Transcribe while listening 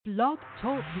Blog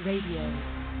Talk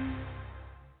Radio.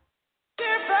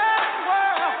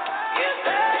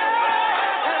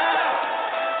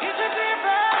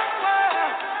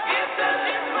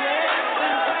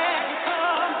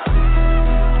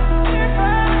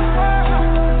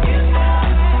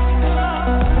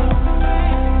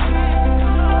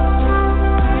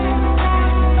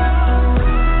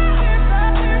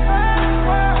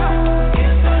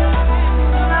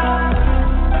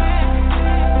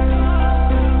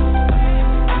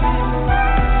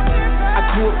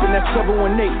 In that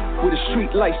 718, where the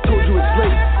street lights told you it's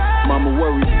late. Mama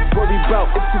worried about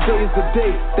if today is the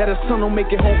day that her son don't make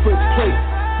it home for his plate.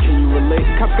 Can you relate?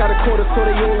 Cops got a quarter so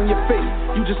they all in your face.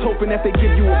 You just hoping that they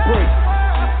give you a break.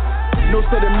 No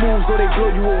sudden moves or they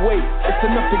blow you away. It's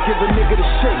enough to give a nigga the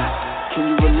shake. Can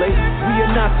you relate? We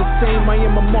are not the same, I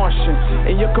am a Martian.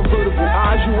 In your convertible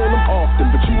eyes, you hold them often.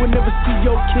 But you will never see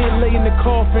your kid lay in the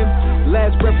coffin.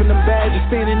 Last breath in them badges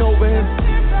standing over him.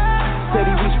 Said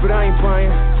he reached, but I ain't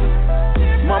buying.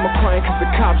 Mama crying cause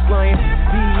the cops lying.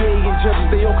 DEA and judges,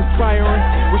 they all conspiring.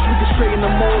 Wish we could straighten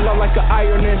them all out like an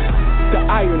ironing. The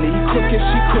irony, he crooked,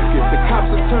 she crooked. The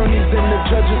cops, attorneys, and the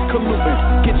judges colluding.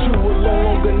 Get you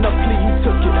alone long enough, plea, you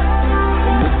took it.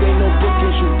 And this ain't no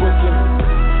bookings, you booking.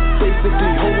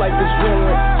 Basically, whole life is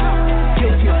ruined.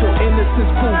 Guilty till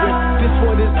innocence proven. This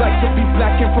what it's like to be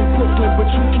black and from Brooklyn.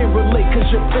 But you can't relate cause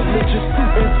your privilege is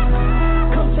stupid.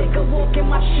 Come take a walk in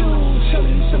my shoes, show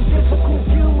you some difficult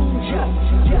views,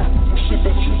 yeah. Shit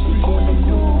that you see on the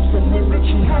news, and then that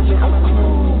you haven't a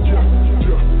clue, yeah.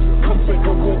 Come take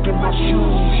a walk in my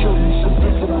shoes, show you some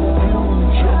difficult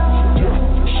views, yeah.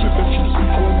 Shit that you see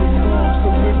on the news,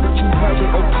 and then that you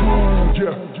haven't a clue,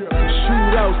 yeah.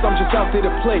 Shootouts, I'm just out there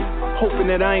to play, hoping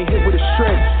that I ain't hit with a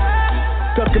stray.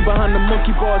 Ducking behind the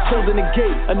monkey bars, holding the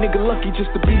gate. A nigga lucky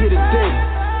just to be here today.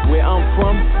 Where I'm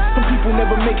from, some people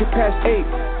never make it past 8.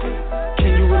 Can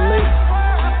you relate?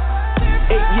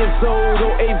 8 years old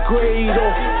or 8th grade or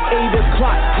 8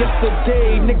 o'clock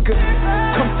yesterday, nigga.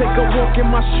 Come take a walk in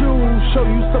my shoes, show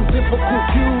you some difficult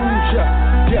views,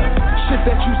 yeah. Shit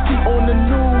that you see on the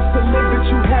news, to live that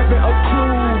you haven't a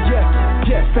clue,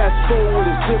 yeah. Fast forward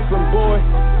is different, boy.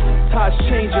 Tides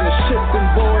changing and shifting,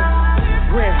 boy.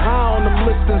 Ran high on them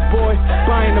listings, boy.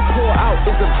 Buying the poor out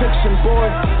is eviction, boy.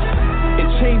 And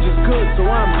change is good, so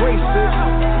I embrace it.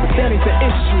 But that ain't the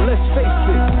issue, let's face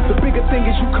it. The bigger thing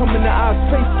is you come in the eyes,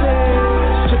 face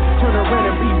it. Just turn around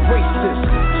and be racist.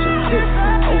 Shit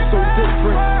different, oh so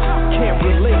different. Can't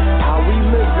relate how we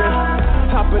living.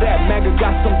 Top of that, MAGA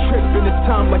got some tripping. It's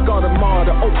time like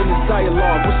Audemars to open this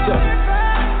dialogue. What's up?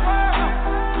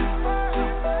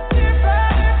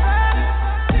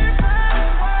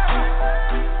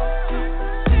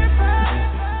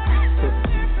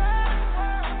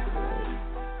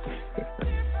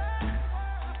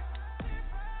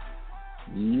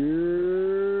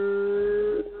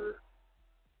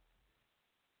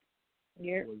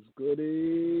 Yeah. What's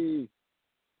goody?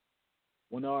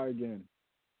 1R again.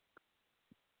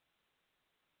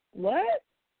 What?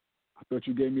 I thought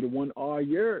you gave me the 1R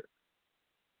year.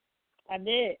 I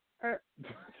did.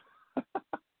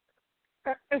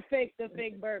 The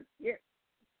fake burp. Yeah.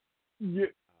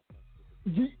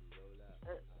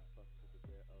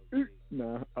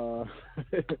 Nah,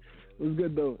 it was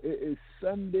good though. It is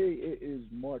Sunday. It is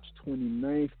March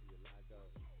 29th.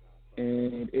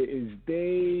 And it is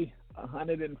day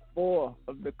 104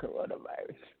 of the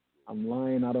coronavirus. I'm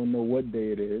lying. I don't know what day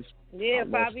it is. Yeah, I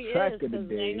probably lost track is, of the because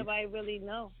day. ain't nobody really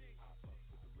know.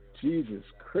 Jesus,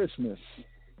 Christmas.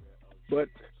 But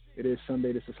it is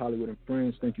Sunday. This is Hollywood and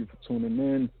Friends. Thank you for tuning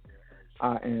in.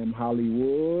 I am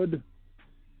Hollywood.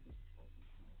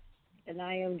 And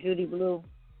I am Judy Blue.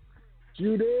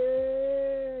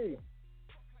 Judy!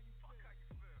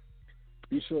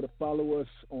 Be sure to follow us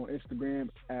on Instagram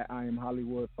at I am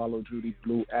Hollywood. Follow Judy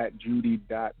Blue at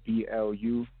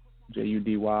judy.blu,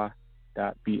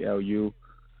 JUDY.BLU.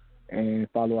 And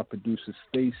follow our producer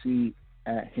Stacy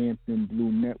at Hampton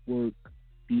Blue Network,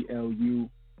 BLU,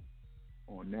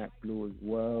 on that blue as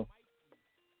well.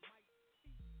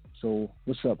 So,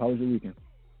 what's up? How was your weekend?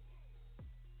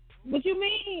 What you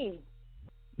mean?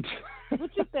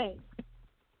 What you think?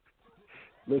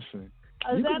 Listen,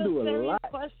 Is you that can do a a serious lot.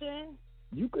 question?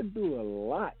 You could do a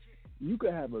lot. You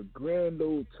could have a grand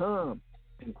old time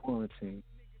in quarantine.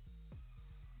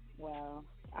 Well,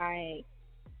 I've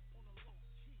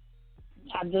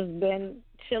just been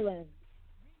chilling.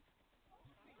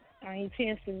 I ain't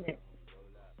chancing it.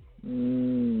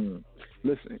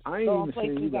 Listen, I ain't Going even saying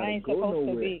you places I gotta ain't go supposed to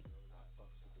nowhere. be.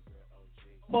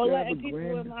 You Or could have letting a people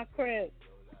grand- in my crib.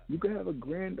 You could have a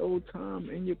grand old time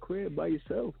in your crib by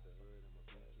yourself.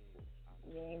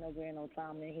 You ain't no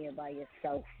time in here by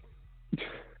yourself.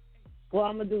 What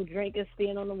I'm gonna do? Drink and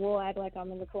stand on the wall, act like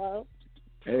I'm in the club.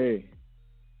 Hey,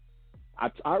 I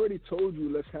already told you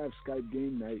let's have Skype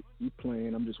game night. You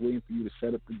playing? I'm just waiting for you to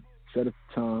set up the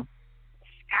time.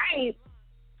 Skype.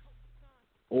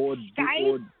 Or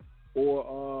Skype.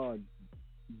 Or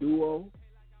duo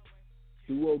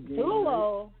game night.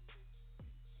 Duo.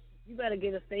 You better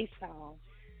get a FaceTime.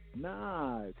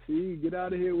 Nah, see, get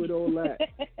out of here with all that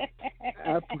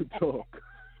Apple talk.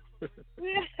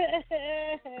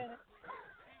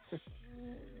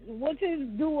 What is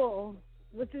duo?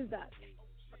 What is that?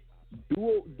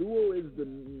 Duo is the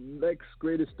next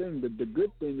greatest thing. The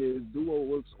good thing is Duo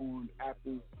works on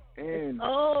Apple and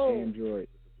Android.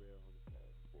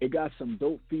 It got some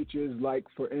dope features, like,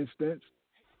 for instance,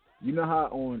 you know how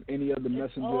on any other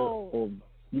messenger or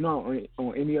you know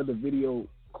on any other video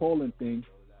calling thing,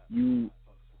 you're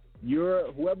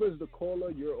whoever's the caller,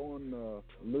 you're on the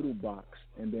little box,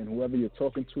 and then whoever you're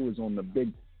talking to is on the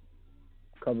big,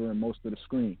 covering most of the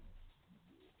screen,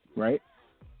 right?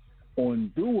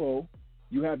 On Duo,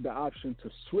 you have the option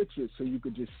to switch it so you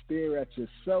could just stare at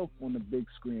yourself on the big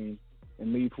screen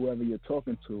and leave whoever you're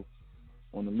talking to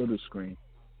on the little screen.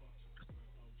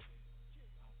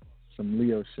 Some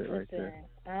Leo shit right there.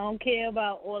 I don't care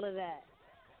about all of that.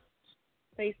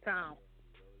 FaceTime.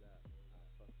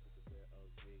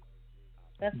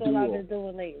 That's what I've been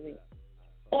doing lately.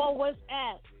 Or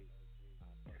WhatsApp.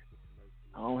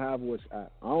 I don't have WhatsApp.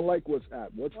 I don't like WhatsApp.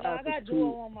 I got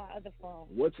Duo on my other phone.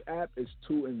 WhatsApp is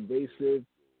too invasive.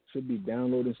 Should be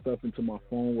downloading stuff into my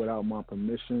phone without my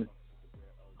permission.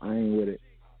 I ain't with it.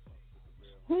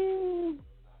 I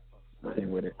ain't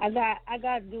with it. I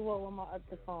got Duo on my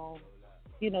other phone.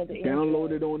 You know, the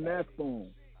download Android. it on that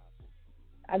phone.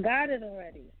 I got it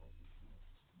already.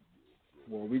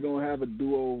 Well, we're going to have a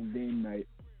Duo game night.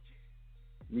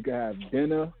 We can have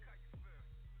dinner.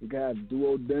 We can have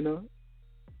Duo dinner. We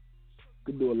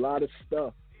could do a lot of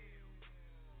stuff.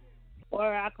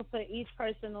 Or I could put each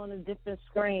person on a different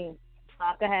screen.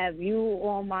 I could have you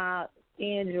on my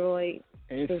Android.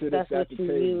 And because sit that's at what the you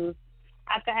table. use.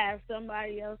 I could have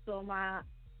somebody else on my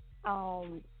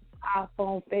iPhone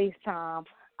FaceTime.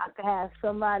 I could have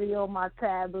somebody on my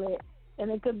tablet. And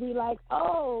it could be like,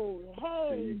 oh,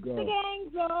 hey, the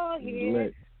gang's all here.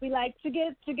 Lit. We like to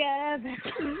get together.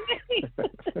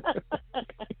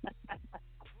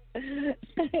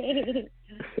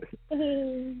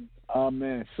 Oh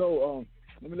man, so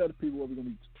let me let the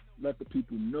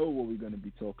people know what we're gonna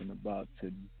be talking about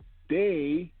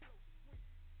today,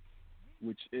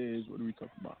 which is, what are we talking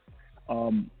about?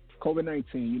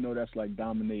 COVID-19. You know, that's like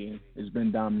dominating. It's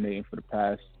been dominating for the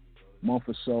past month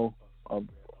or so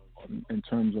in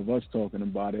terms of us talking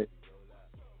about it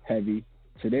heavy.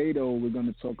 Today, though, we're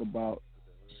going to talk about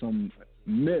some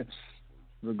myths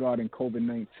regarding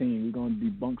COVID-19. We're going to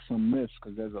debunk some myths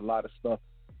because there's a lot of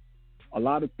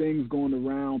things going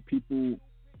around,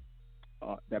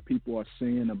 that people are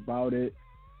saying about it,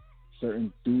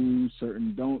 certain do's,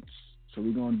 certain don'ts. So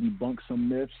we're going to debunk some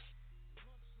myths.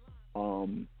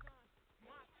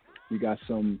 We got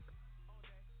some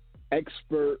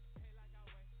expert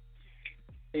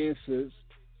answers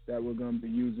that we're going to be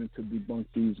using to debunk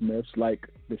these myths, like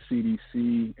the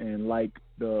CDC and like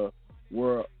the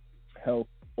World Health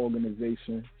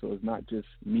Organization. So it's not just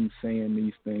me saying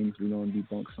these things. We're going to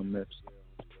debunk some myths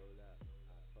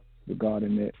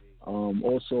regarding it.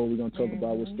 Also, we're going to talk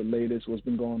about what's the latest, what's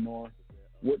been going on,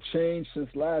 what changed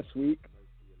since last week,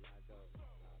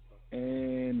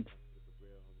 and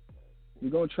we're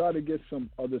going to try to get some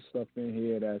other stuff in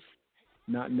here that's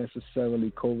not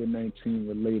necessarily COVID-19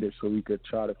 related, so we could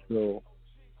try to feel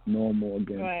normal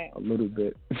again a little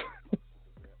bit.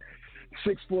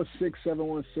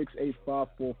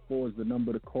 646-716-8544 is the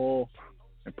number to call,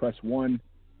 and press 1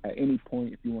 at any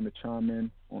point if you want to chime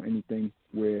in on anything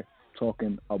we're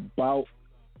talking about.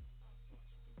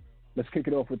 Let's kick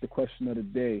it off with the question of the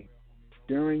day.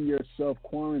 During your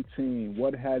self-quarantine,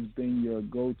 what has been your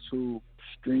go-to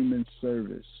streaming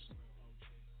service?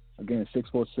 Again,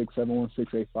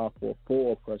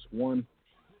 646-716-8544, press 1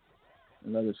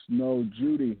 and let us know.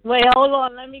 Judy. Wait, hold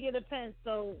on. Let me get a pen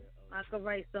so I can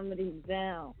write some of these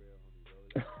down.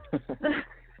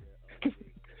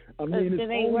 I mean, it's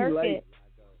ain't only worth like it.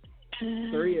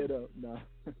 3 of them. No.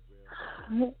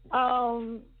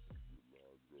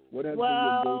 What has been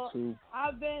your go-to?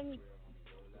 I've been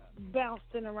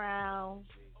bouncing around.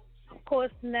 Of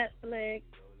course, Netflix.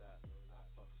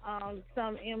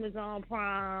 Some Amazon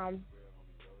Prime,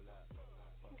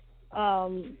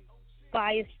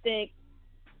 Fire Stick,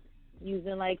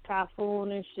 using like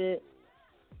Typhoon and shit.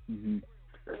 Mm-hmm.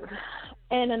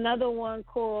 And another one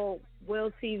called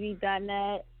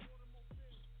WillTV.net.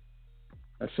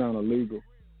 That sound illegal.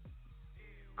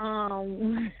 I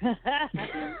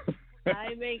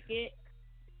Make It.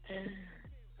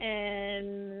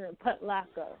 And Put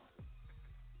Locker.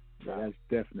 Yeah, that's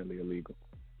definitely illegal.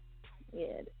 Yeah,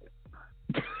 it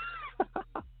is.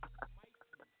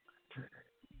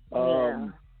 Yeah,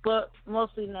 but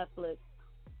mostly Netflix.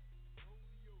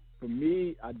 For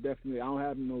me, I don't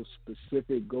have no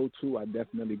specific go-to. I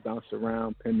definitely bounce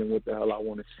around pending what the hell I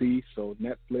want to see. So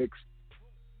Netflix,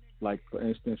 like for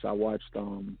instance, I watched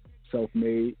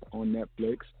Self-Made on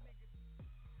Netflix.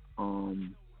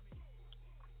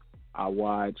 I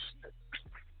watched.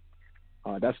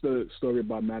 That's the story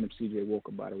about Madam C.J.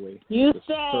 Walker, by the way. You the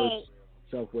said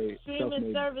self-made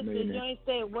streaming services. millionaire. You ain't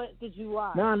say what did you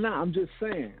watch? Nah. I'm just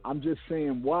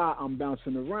saying why I'm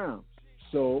bouncing around.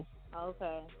 So.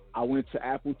 Okay. I went to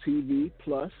Apple TV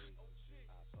Plus.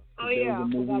 There was a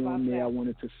movie on there I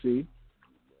wanted to see.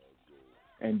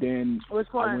 And then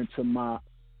Which one? I went to my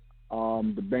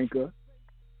The Banker.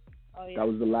 Oh, yeah. That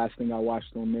was the last thing I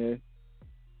watched on there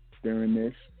during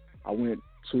this. I went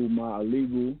to my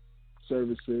illegal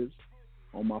services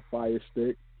on my Fire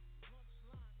Stick.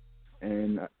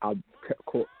 And I've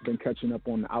been catching up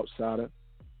on The Outsider.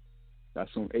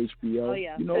 That's on HBO. Oh,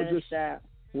 yeah. Just that.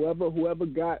 Whoever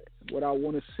got what I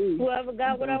want to see. Whoever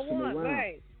got what I want,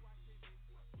 right.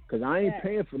 Because I ain't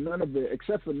paying for none of it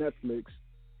except for Netflix.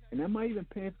 And am I even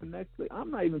paying for Netflix? I'm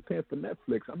not even paying for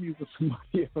Netflix. I'm using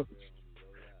somebody else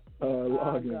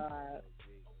login. God.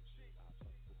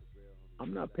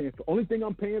 I'm not paying for. Only thing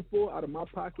I'm paying for out of my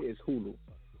pocket is Hulu.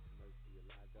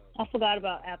 I forgot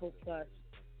about Apple Plus,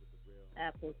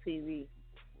 Apple TV.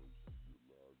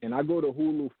 And I go to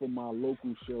Hulu for my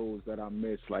local shows that I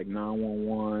miss, like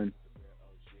 911,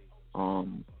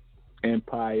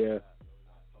 Empire.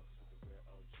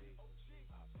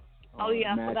 Oh,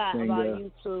 yeah, I Masked forgot Singer. about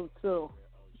YouTube, too.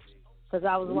 Because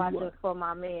I was watching For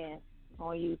My Man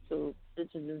on YouTube. This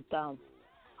is just dumb.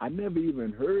 I never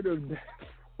even heard of that.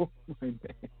 For My Man.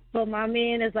 For My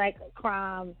Man is like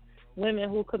crime, women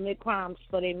who commit crimes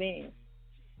for their men.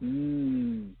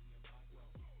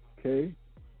 Okay.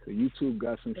 So YouTube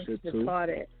got some shit too.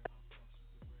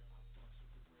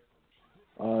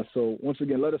 So once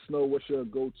again, let us know what's your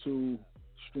go-to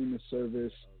streaming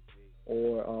service,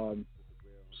 or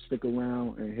stick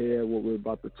around and hear what we're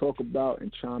about to talk about,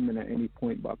 and chime in at any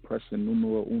point by pressing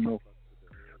numero uno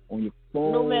on your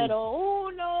phone. Numero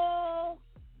uno.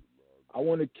 I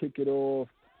want to kick it off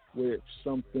with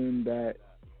something that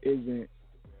isn't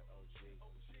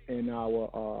in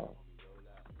our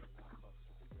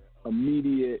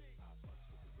immediate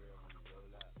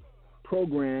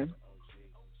program,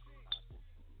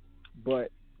 but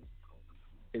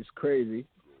it's crazy.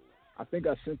 I think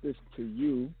I sent this to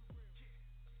you.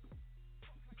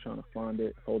 I'm trying to find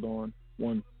it. Hold on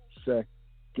 1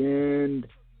 second.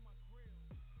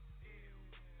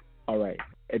 All right.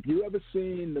 If you ever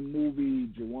seen the movie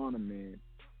Juwanna Mann,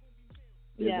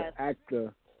 there's an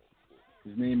actor.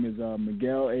 His name is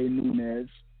Miguel A. Nunez.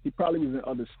 He probably was in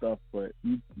other stuff, but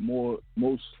most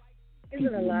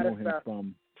people know him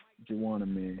from Juwanna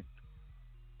Mann.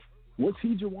 Was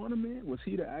he Juwanna Mann? Was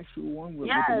he the actual one with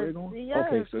the wig on? Yes,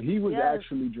 okay, so he was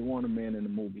actually Juwanna Mann in the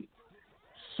movie.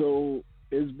 So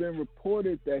it's been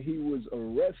reported that he was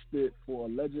arrested for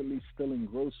allegedly stealing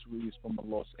groceries from a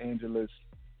Los Angeles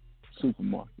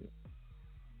supermarket.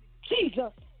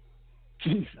 Jesus.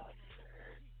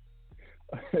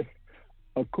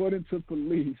 According to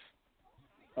police,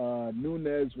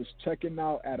 Nunez was checking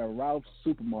out at a Ralph's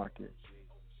supermarket.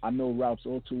 I know Ralph's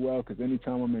all too well because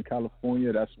anytime I'm in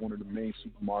California, that's one of the main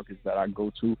supermarkets that I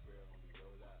go to.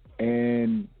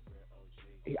 And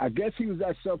I guess he was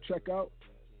at self-checkout.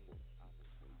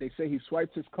 They say he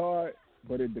swiped his card,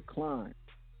 but it declined.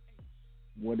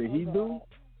 What did he do?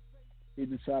 He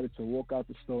decided to walk out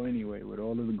the store anyway with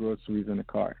all of the groceries in the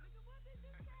cart.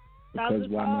 Because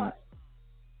why not?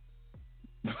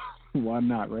 Why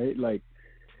not, right? Like,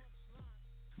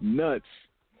 nuts.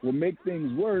 What make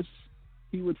things worse,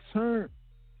 he returned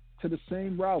to the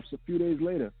same Ralph's a few days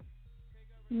later.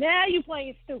 Now you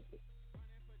playing stupid.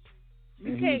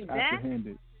 You came back?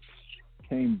 Apprehended.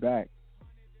 Came back.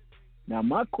 Now,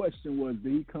 my question was,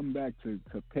 did he come back to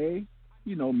pay?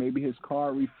 You know, maybe his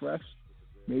card refreshed.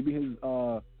 Maybe his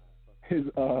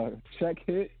check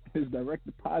hit. His direct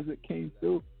deposit came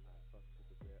through.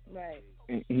 Right.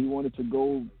 And he wanted to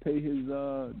go pay his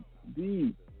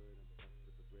deed.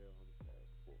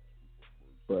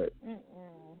 But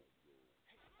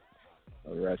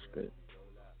arrested.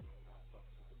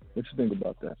 What you think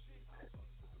about that?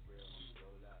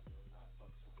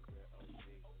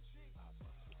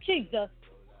 Jesus.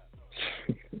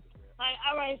 Like,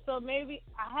 all right, so maybe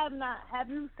I have not. Have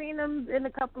you seen him in a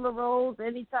couple of roles,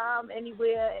 anytime,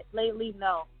 anywhere lately?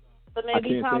 No. So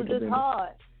maybe times is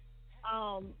hard.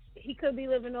 He could be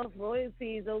living off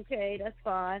royalties. Okay, that's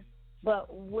fine.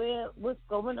 But what's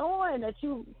going on that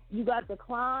you got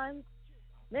declined?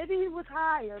 Maybe he was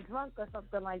high or drunk or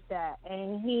something like that,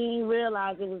 and he didn't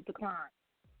realize it was declined.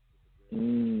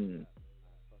 And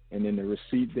then the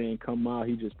receipt didn't come out.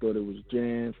 He just thought it was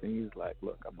jams, and he's like,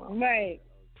 "Look, I'm out."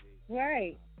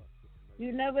 Right.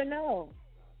 You never know.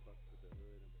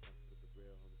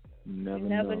 You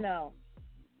never know.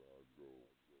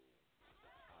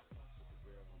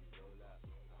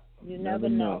 You never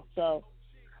know. So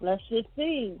let's just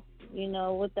see,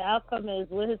 what the outcome is,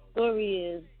 what his story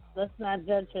is. Let's not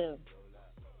judge him.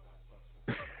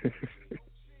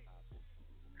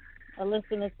 I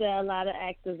listen to say a lot of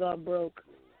actors are broke,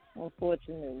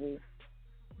 unfortunately.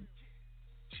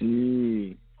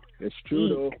 Gee, it's true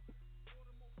though.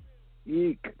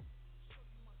 Eek.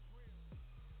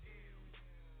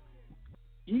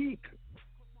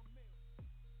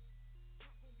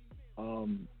 All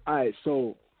right,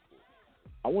 so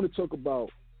I want to talk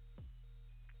about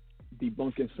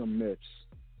debunking some myths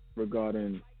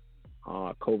regarding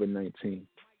COVID-19.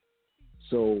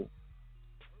 So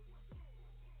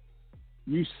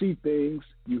you see things,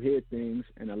 you hear things,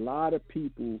 and a lot of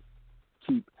people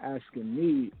keep asking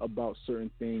me about certain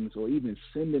things or even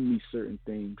sending me certain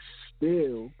things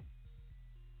still,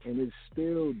 and it's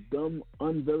still dumb,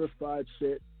 unverified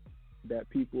shit that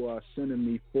people are sending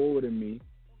me, forwarding me,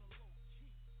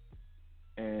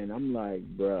 and I'm like,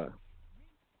 bruh,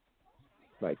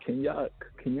 like, can y'all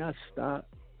stop?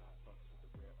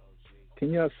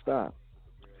 Can y'all stop?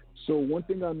 So one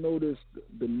thing I noticed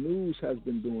the news has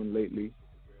been doing lately,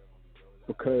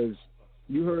 because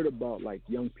you heard about like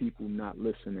young people not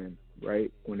listening,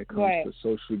 right? When it comes to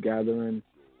social gathering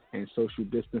and social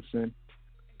distancing,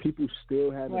 people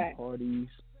still having parties,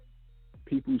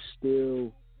 people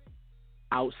still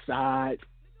outside.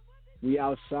 We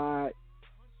outside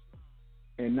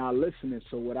and not listening.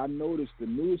 So what I noticed the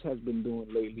news has been doing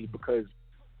lately, because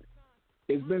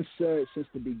it's been said since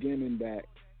the beginning that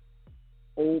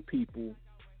old people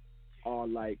are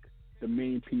like the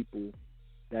main people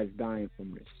that's dying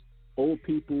from this. Old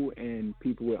people and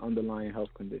people with underlying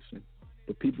health conditions.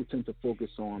 But people tend to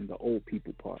focus on the old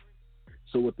people part.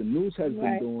 So what the news has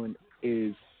been doing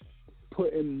is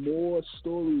putting more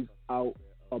stories out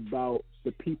about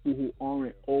the people who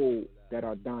aren't old that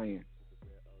are dying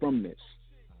from this.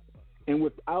 And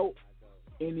without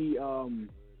any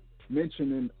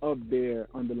mentioning of their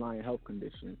underlying health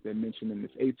conditions. They're mentioning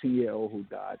this 18-year-old who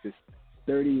died, this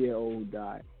 30-year-old who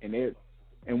died. And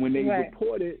when they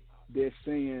report it, they're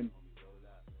saying,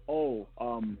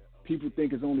 people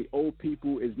think it's only old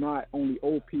people. It's not only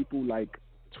old people, like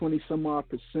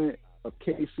 20-some-odd% of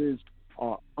cases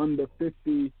are under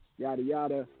 50, yada,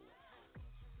 yada.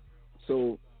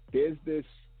 So there's this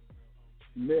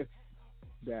myth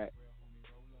that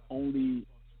only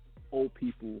old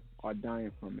people are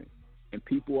dying from it. And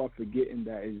people are forgetting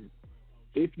that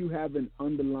if you have an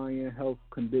underlying health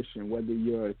condition, whether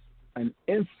you're an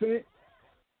infant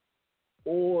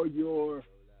or you're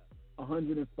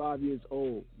 105 years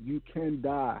old, you can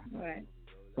die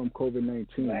from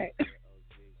COVID-19. Right.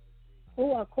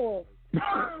 Oh, I called.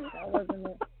 That wasn't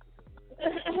it.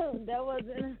 That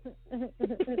wasn't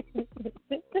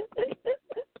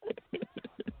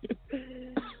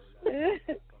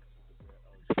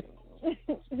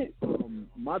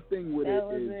my thing with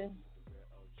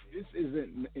this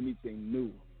isn't anything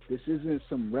new. This isn't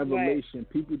some revelation.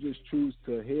 People just choose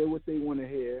to hear what they want to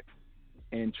hear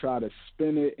and try to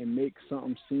spin it and make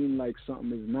something seem like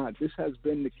something is not. This has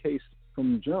been the case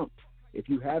from jump. If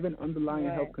you have an underlying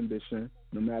health condition,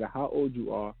 no matter how old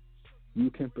you are, you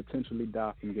can potentially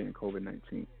die from getting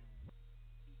COVID-19.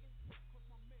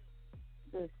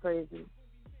 It's crazy.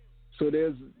 So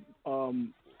there's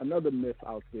another myth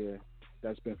out there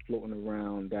that's been floating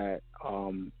around that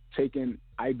taking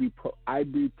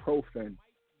ibuprofen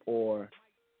or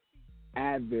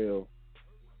Advil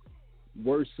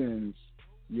worsens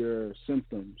your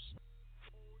symptoms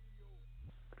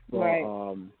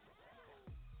for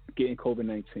getting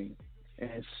COVID-19.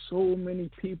 And so many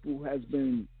people has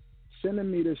been sending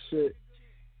me this shit,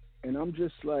 and I'm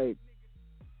just like,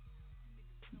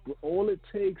 all it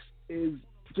takes is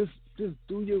just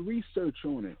do your research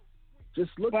on it.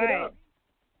 Just look it up.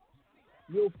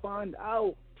 You'll find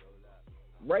out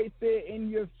right there in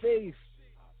your face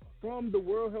from the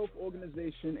World Health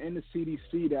Organization and the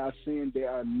CDC that are saying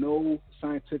there are no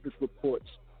scientific reports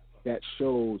that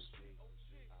shows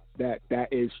that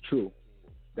is true,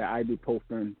 that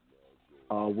ibuprofen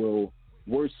will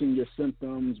worsen your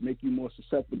symptoms, make you more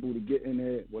susceptible to getting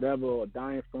it, whatever, or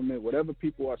dying from it, whatever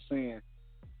people are saying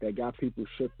that got people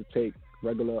shook to take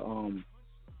regular,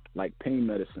 like pain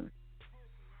medicine.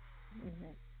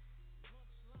 Mm-hmm.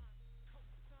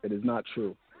 It is not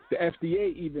true. The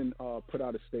FDA even put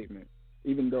out a statement,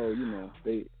 even though, you know,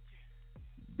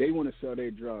 they want to sell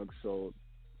their drugs, so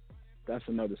that's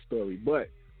another story. But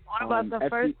what about the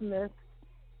first myth?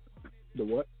 The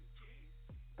what?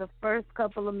 The first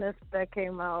couple of myths that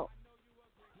came out.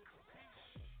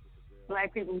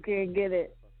 Black people can't get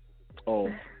it. Oh,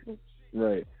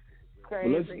 right.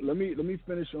 Crazy. Well, let me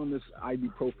finish on this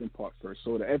ibuprofen part first.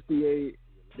 So the FDA,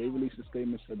 they released a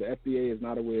statement said the FDA is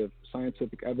not aware of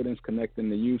scientific evidence connecting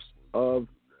the use of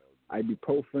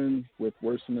ibuprofen with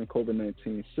worsening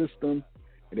COVID-19 system.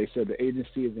 And they said the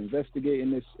agency is investigating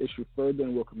this issue further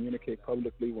and will communicate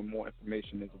publicly when more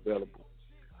information is available.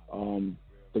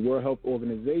 The World Health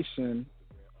Organization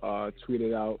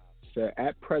tweeted out, said,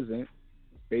 at present,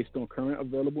 based on current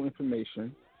available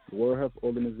information, the World Health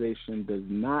Organization does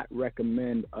not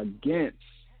recommend against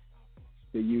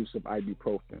the use of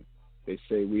ibuprofen. They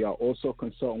say we are also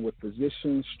consulting with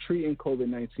physicians treating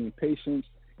COVID-19 patients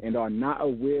and are not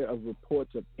aware of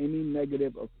reports of any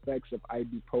negative effects of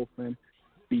ibuprofen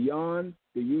beyond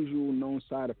the usual known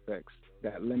side effects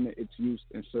that limit its use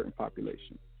in certain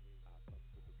populations.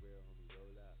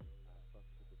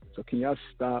 So can y'all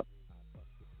stop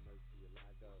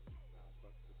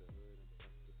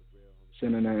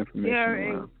sending that information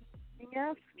around?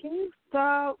 Yes, can you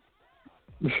stop?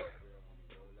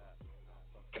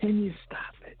 Can you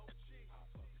stop it?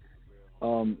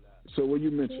 So what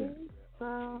you mentioned,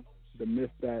 the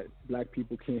myth that black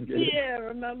people can't get it. Yeah,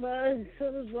 remember, as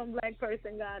soon as one black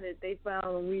person got it, they found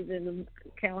a reason to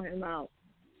count him out.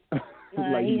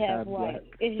 Like he he's had half white. black.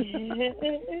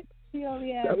 He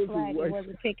only had black. He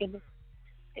wasn't kicking it.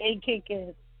 They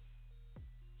kicking.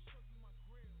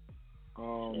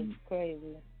 It's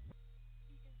crazy.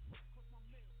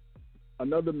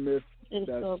 Another myth it's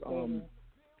that's so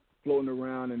floating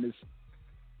around and is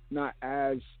not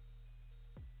as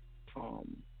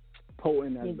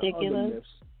potent as ridiculous. The other myths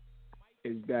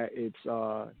is that it's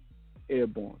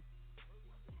airborne.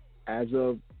 As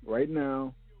of right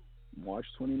now, March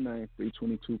 29th,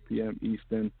 3:22 p.m.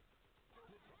 Eastern,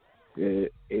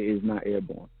 it is not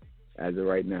airborne as of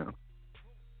right now.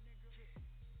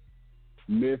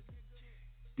 Myth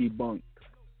debunked.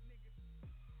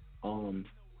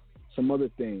 Some other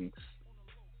things.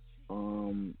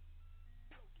 I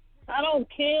don't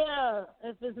care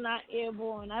if it's not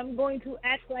airborne. I'm going to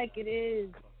act like it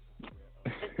is,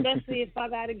 especially if I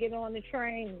got to get on the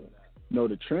train. No,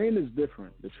 the train is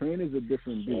different. The train is a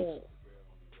different beast. Yeah.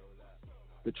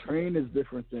 The train is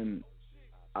different than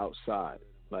outside,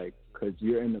 like, because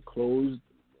you're in a closed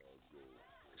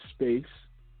space.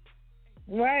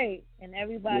 Right, and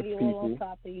everybody all on people.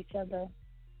 top of each other.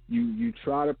 You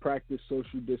try to practice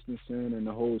social distancing and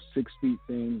the whole 6 feet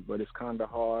thing, but it's kind of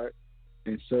hard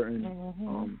in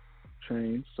certain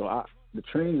trains. So the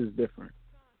train is different.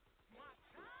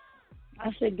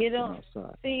 I should get on.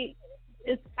 Outside. See,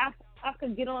 I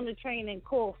could get on the train and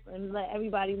cough and let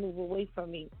everybody move away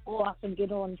from me, or I could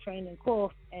get on the train and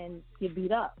cough and get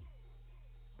beat up.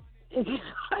 It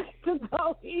could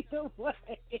go either way.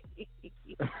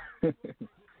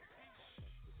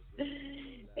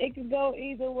 It could go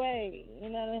either way. You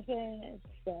know what I'm saying?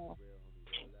 So,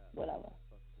 whatever.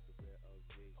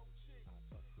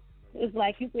 It's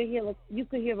like you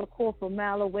could hear a cough a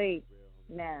mile away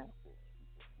now.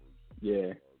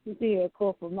 Yeah. You can hear a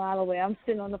cough a mile away. I'm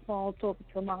sitting on the phone talking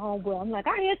to my homeboy. I'm like,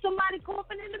 I hear somebody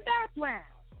coughing in the background.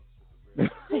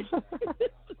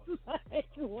 Like,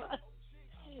 what?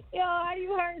 Yo, how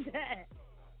you heard that?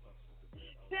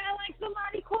 Sound like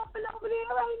somebody coughing over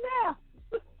there right now.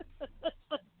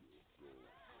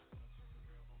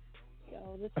 Yo,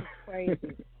 this is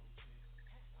crazy.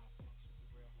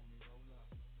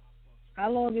 How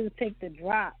long does it take to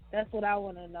drop? That's what I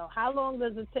want to know. How long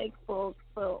does it take for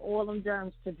all them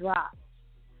germs to drop?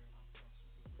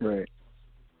 Right.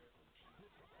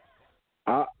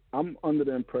 I'm under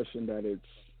the impression that it's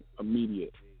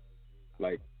immediate.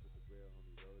 Like,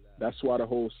 that's why the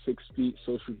whole 6 feet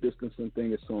social distancing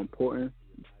thing is so important,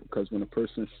 because when a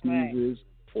person sneezes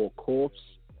or coughs,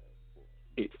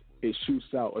 it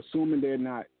shoots out, assuming they're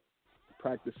not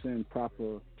practicing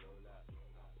proper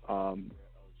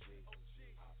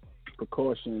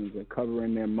precautions and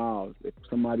covering their mouths. If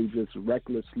somebody just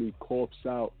recklessly coughs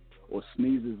out or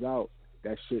sneezes out,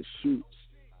 that shit shoots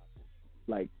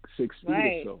like 6 feet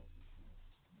or so.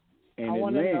 And I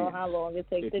want to know how long it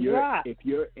takes to drop. If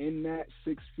you're in that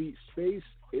 6 feet space,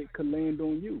 it could land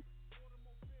on you.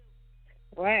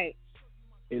 Right.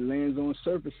 It lands on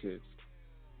surfaces.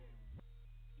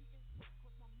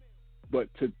 But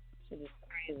Shit is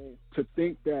crazy. to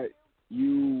think that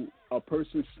a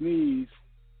person sneeze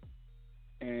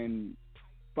and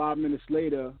 5 minutes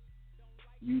later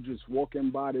you just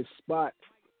walking by this spot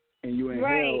and you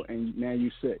inhale Right. and now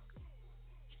you sick.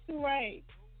 Right.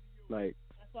 Like,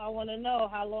 That's why I want to know,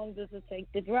 how long does it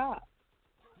take to drop?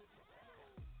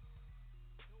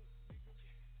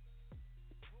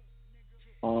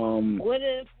 What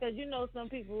if, because you know some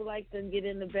people like to get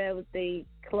in the bed with their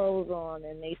clothes on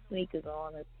and their sneakers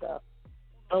on and stuff.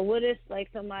 But what if, like,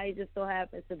 somebody just so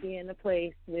happens to be in a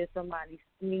place where somebody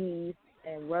sneezes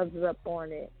and rubs up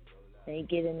on it, and they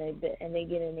get in their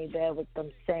bed with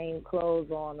them same clothes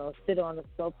on, or sit on the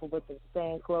sofa with the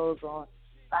same clothes on?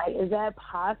 Like, is that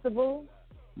possible?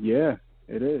 yeah,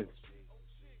 it is.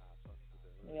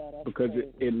 Yeah, that's Because crazy.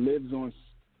 it lives on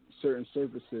certain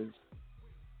surfaces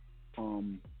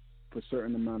for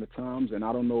certain amount of times, and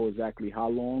I don't know exactly how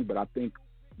long, but I think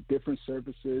different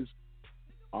surfaces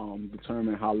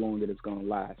determine how long it is going to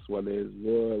last, whether it's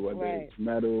wood, whether Right. it's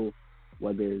metal,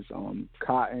 whether it's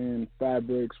cotton,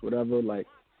 fabrics, whatever. Like,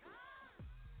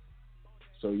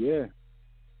 so yeah,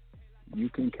 you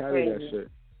can carry that Crazy.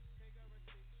 shit.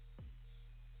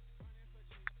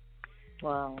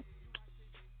 Wow.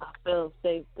 I feel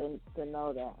safe to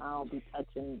know that I don't be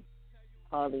touching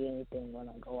hardly anything when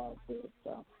I go out there.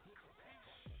 So.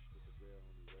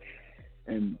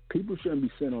 And people shouldn't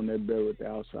be sitting on their bed with their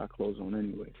outside clothes on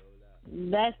anyway.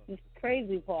 That's the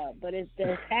crazy part, but it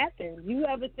does happen. You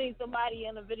ever seen somebody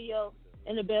in a video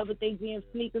in the bed with their damn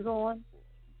sneakers on?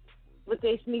 With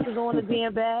their sneakers on the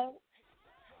damn bed?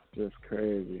 Just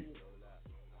crazy.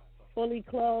 Fully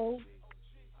clothed?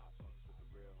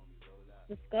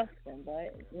 Disgusting,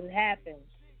 but it happens.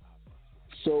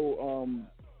 So,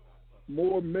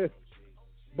 more myth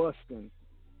busting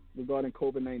regarding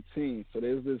COVID-19. So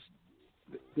there's this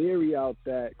theory out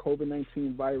that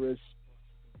COVID-19 virus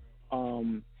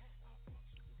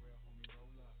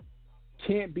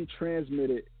can't be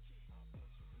transmitted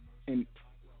in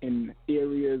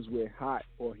areas with hot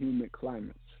or humid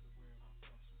climates.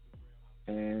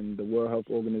 And the World Health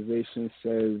Organization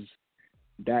says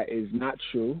that is not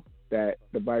true, that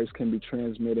the virus can be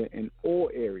transmitted in all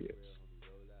areas,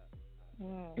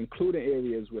 including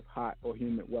areas with hot or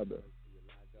humid weather.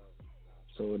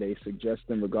 So they suggest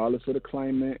them, regardless of the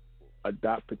climate,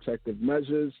 adopt protective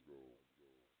measures.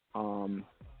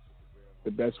 The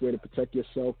best way to protect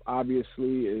yourself,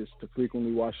 obviously, is to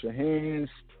frequently wash your hands.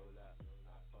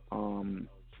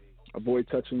 Avoid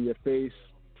touching your face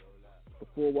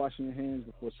before washing your hands,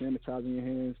 before sanitizing your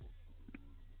hands.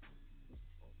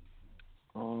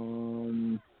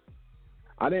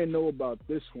 I didn't know about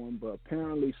this one, but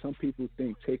apparently some people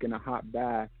think taking a hot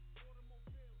bath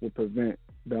will prevent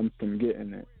them from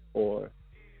getting it, or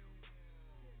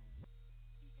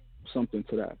something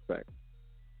to that effect.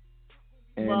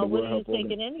 And Well, the what World are you Health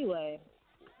taking anyway?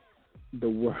 The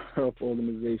World Health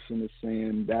Organization is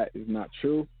saying that is not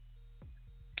true,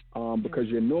 because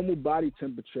your normal body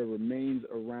temperature remains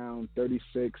around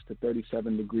 36 to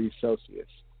 37 degrees Celsius,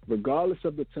 regardless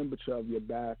of the temperature of your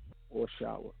bath or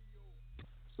shower.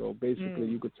 So basically,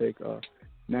 you could take a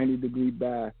 90-degree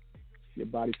bath, your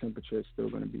body temperature is still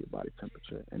going to be your body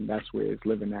temperature, and that's where it's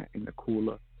living at, in the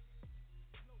cooler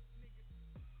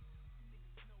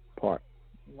part.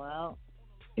 Well,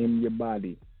 in your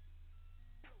body.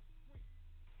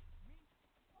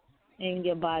 In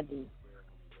your body.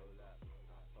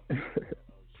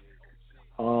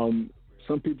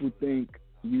 Some people think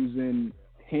using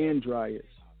hand dryers,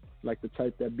 like the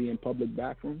type that be in public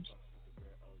bathrooms,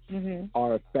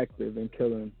 are effective in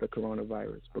killing the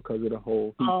coronavirus because of the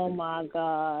whole heat Oh thing. my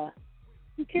God.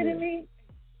 You kidding me?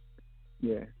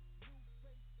 Yeah.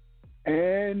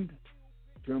 And,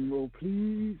 drum roll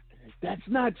please, that's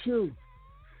not true.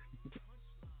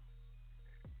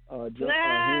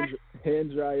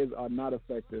 Hand dryers are not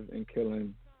effective in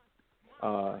killing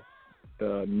the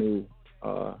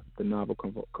novel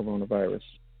coronavirus.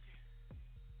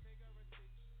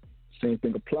 Same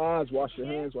thing applies. Wash your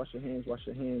hands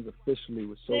officially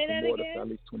with soap and water for at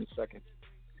least 20 seconds.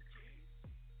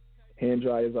 Hand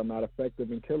dryers are not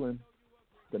effective in killing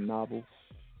the novel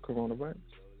coronavirus.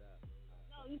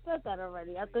 No, you said that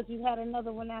already. I thought you had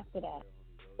another one after that.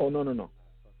 Oh, no.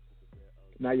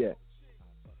 Not yet.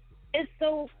 It's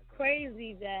so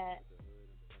crazy that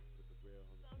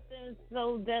something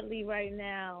so deadly right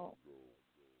now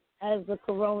as the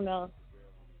corona,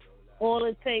 all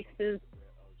it takes is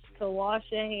to wash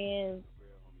your hands,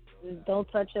 don't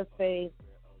touch your face,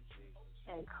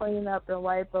 and clean up and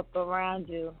wipe up around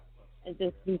you, and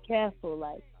just be careful.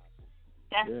 Like,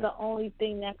 That's the only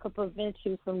thing that could prevent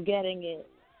you from getting it.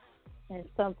 And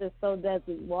something so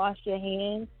deadly. Wash your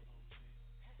hands.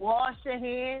 Wash your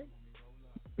hands.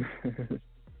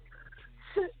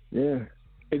 Yeah.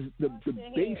 It's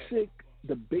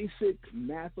the basic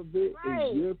math of it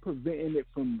is you're preventing it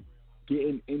from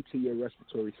getting into your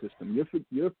respiratory system.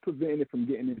 You're preventing it from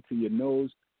getting into your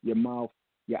nose, your mouth,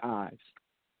 your eyes.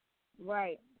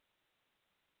 Right.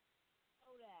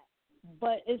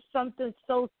 But it's something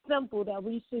so simple that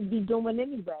we should be doing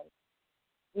anyway.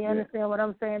 You understand what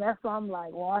I'm saying? That's why I'm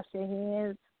like, wash your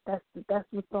hands. That's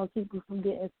what's gonna keep you from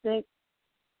getting sick.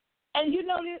 And you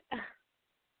know,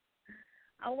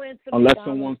 I went to unless McDonald's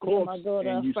someone coughs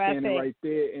and you frappe. standing right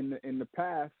there in the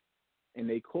path, and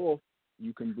they cough,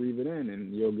 you can breathe it in,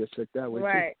 and you'll get sick that way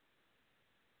too.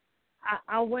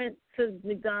 I went to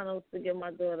McDonald's to get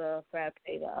my daughter a frappe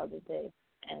the other day,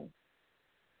 and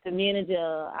the manager,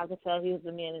 I could tell he was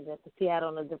the manager because he had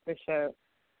on a different shirt.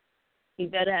 He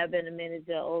better have been a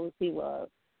manager, old as he was.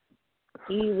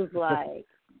 He was like,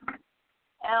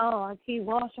 "Oh, I keep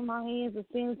washing my hands and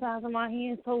sanitizing my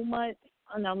hands so much,"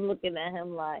 and I'm looking at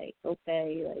him like,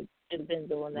 "Okay, like should have been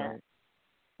doing that,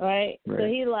 right?" So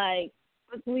he like,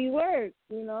 "But we work,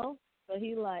 you know." So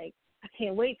he like, "I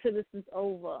can't wait till this is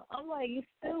over." I'm like, "You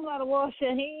still gotta wash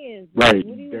your hands, right? Like,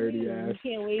 what do you dirty mean? ass.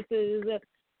 You can't wait till this."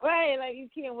 Right, like you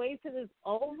can't wait till it's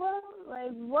over?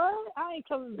 Like what? I ain't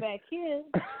coming back here.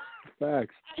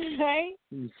 Facts. Right?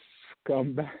 You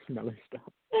scumbag. No, let's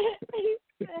stop. He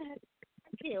said,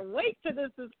 I can't wait till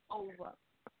this is over.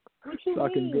 What you so mean?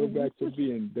 I can go back to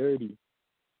being dirty.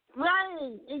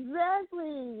 Right,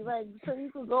 exactly. Like so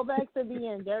you can go back to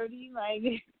being dirty?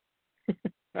 Like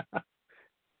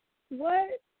what?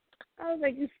 I was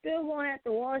like, you still gonna have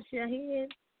to wash your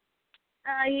hands.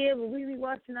 Yeah, but we be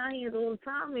washing our hands all the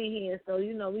time in here, so,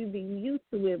 you know, we be used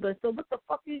to it. But so what the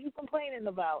fuck is you complaining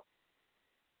about?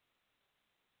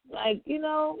 Like, you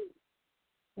know,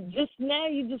 just now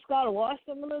you just got to wash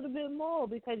them a little bit more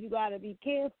because you got to be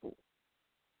careful.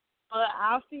 But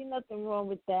I see nothing wrong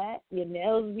with that. Your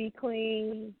nails be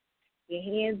clean. Your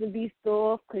hands will be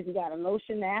soft because you got a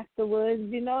lotion afterwards,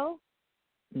 you know?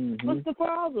 Mm-hmm. What's the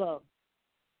problem?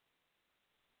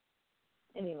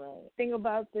 Anyway, think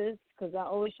about this, because I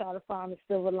always try to find a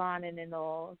silver lining and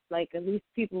all. Like, at least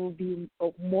people will be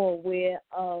more aware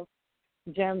of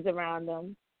germs around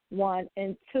them, one.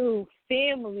 And two,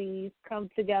 families come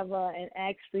together and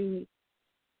actually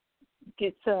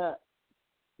get to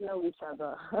know each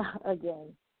other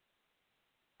again.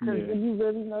 Because do you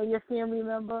really know your family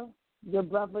member, your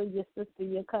brother, your sister,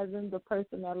 your cousin, the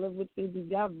person that live with you? Do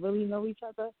y'all really know each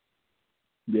other?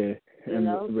 Yeah,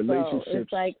 and relationships. So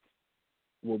it's like,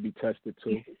 will be tested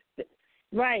too.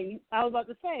 Right. I was about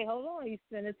to say, hold on, you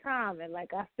spend the time, and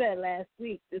like I said last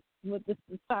week, this is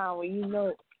the time where you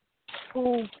know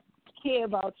who care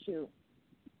about you,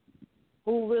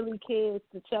 who really cares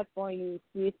to check on you,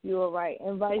 see if you're all right,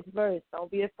 and vice versa.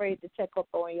 Don't be afraid to check up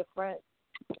on your friends.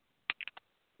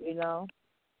 You know.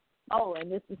 Oh,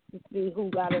 and this is to see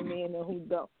who got a man and who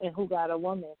don't, and who got a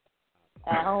woman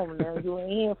at home. Now you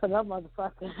ain't here for that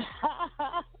motherfucker.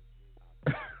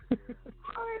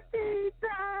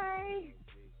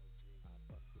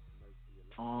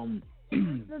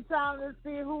 It's the time to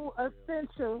see who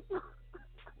essential.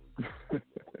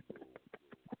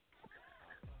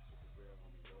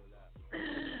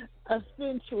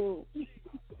 Essential.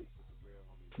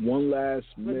 One last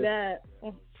myth that,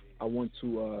 I want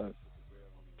to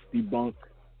debunk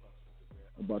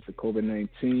about the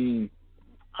COVID-19.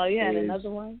 Oh, you had another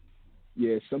one?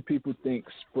 Yeah, some people think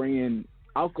spraying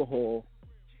alcohol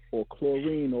or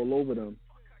chlorine all over them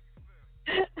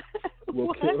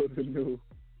will kill the new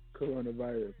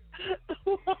coronavirus.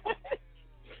 What?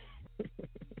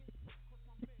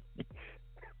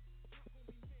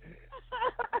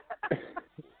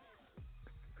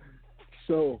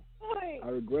 So, I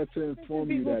regret to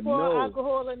inform you that no,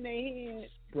 alcohol in their hand.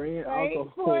 Spraying right?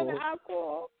 alcohol. Pouring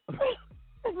alcohol.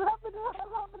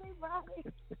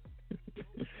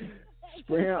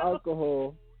 Spraying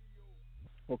alcohol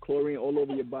or chlorine all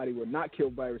over your body will not kill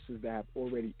viruses that have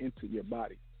already entered your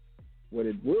body. What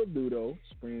it will do, though,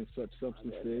 spraying such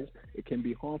substances, it can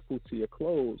be harmful to your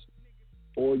clothes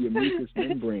or your mucous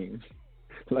membranes,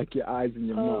 like your eyes and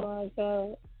your mouth.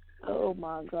 Oh,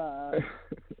 my God.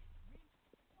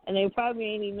 And they probably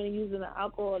ain't even using the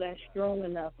alcohol that's strong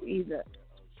enough either.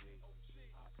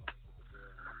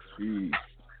 Jeez.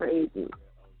 Crazy.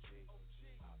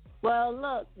 Well,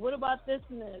 look, what about this?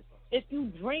 If you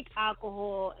drink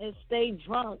alcohol and stay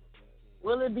drunk,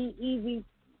 will it be easy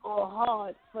or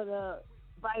hard for the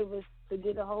virus to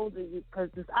get a hold of you? Because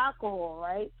it's alcohol,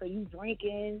 right? So you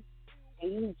drinking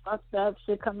and you fucked up,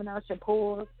 shit coming out your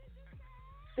pores.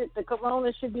 Shit, the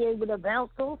corona should be able to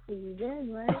bounce off of you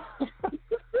then, right?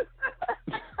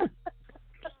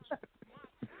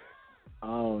 I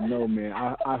don't know, man.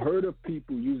 I heard of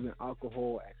people using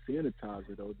alcohol as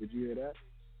sanitizer, though. Did you hear that?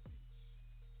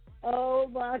 Oh,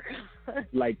 my God.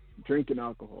 Like drinking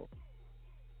alcohol.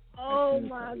 Oh,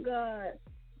 my God.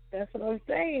 That's what I'm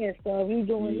saying. So if you're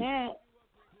doing that,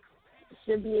 it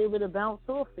should be able to bounce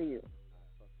off of you.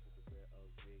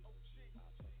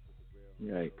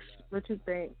 Yikes. What you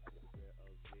think?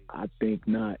 I think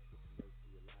not.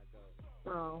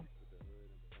 Oh.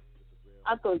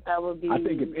 I thought that would be... I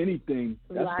think if anything,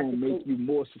 that's going to make you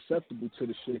more susceptible to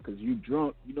the shit because you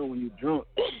drunk. You know, when you're drunk,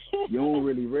 you don't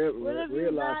really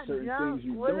realize certain things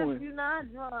you're doing. What if you're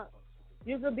not drunk?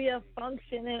 You could be a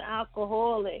functioning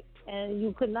alcoholic and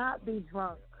you could not be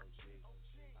drunk.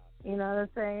 You know what I'm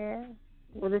saying?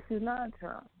 What if you're not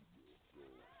drunk?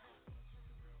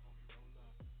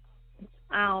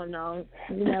 I don't know.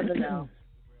 You never know.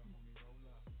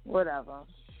 Whatever.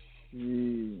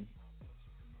 Shit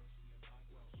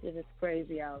is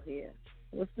crazy out here.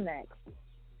 What's next?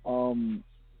 Our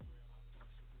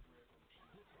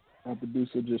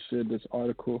producer just shared this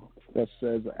article that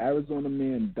says an Arizona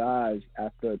man dies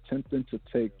after attempting to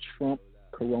take Trump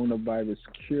coronavirus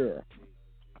cure.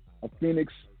 A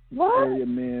Phoenix area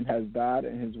man has died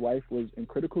and his wife was in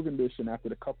critical condition after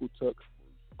the couple took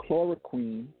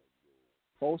chloroquine,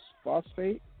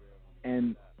 phosphate,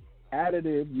 and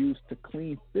additive used to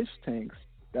clean fish tanks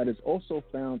that is also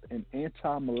found in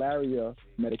anti-malaria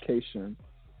medication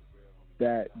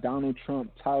that Donald Trump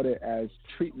touted as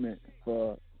treatment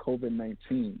for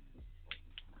COVID-19.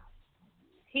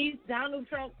 Donald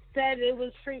Trump said it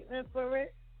was treatment for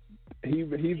it. He's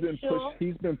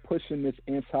been pushing this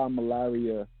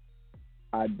anti-malaria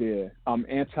idea,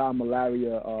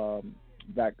 anti-malaria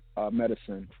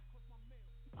medicine.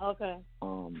 Okay.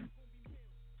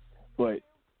 But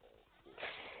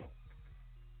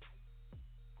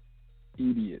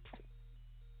idiot.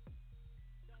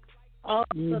 Oh,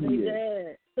 idiot. So they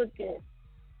did. Took it.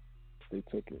 They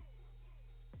took it.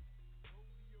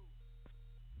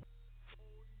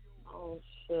 Oh,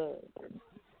 shit.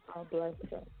 Oh, bless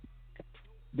them.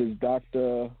 This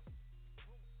doctor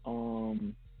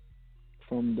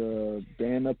from the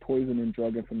Banner Poison and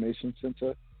Drug Information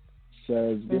Center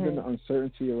says, given the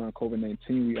uncertainty around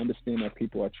COVID-19, we understand that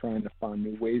people are trying to find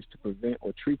new ways to prevent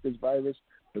or treat this virus,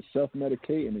 but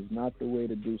self-medicating is not the way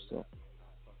to do so.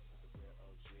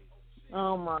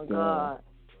 Oh, my God.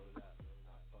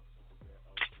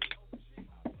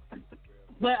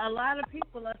 But a lot of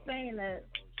people are saying that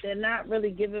they're not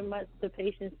really giving much to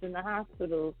patients in the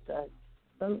hospitals.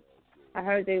 I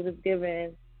heard they was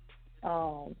giving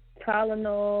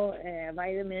Tylenol and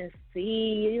vitamin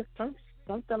C,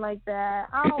 something like that.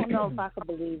 I don't know if I could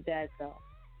believe that, though.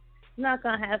 I'm not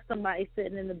going to have somebody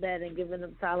sitting in the bed and giving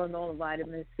them Tylenol and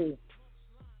vitamin C.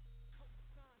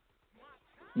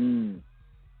 I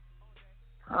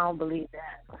don't believe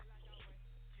that.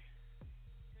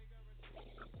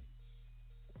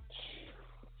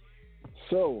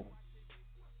 So,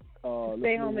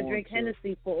 stay home and drink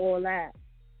Hennessy for all that.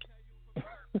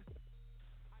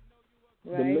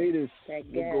 Right? The latest,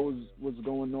 what's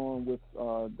going on with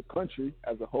the country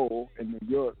as a whole in New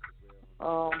York.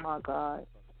 Oh, my God.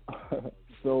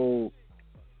 So,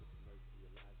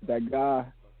 that guy,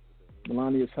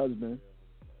 Melania's husband,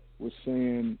 was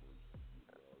saying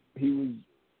he was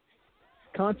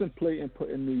contemplating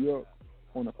putting New York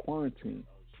on a quarantine.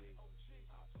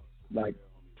 Like,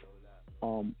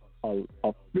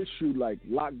 official, like,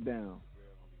 lockdown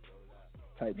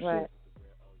type shit.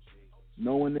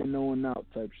 No one in, no one out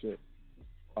type shit.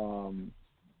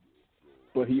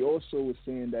 But he also was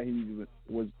saying that he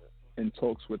was in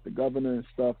talks with the governor and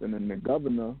stuff, and then the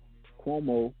governor,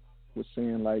 Cuomo, was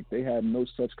saying, like, they had no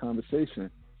such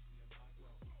conversation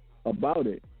about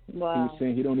it. Wow. He was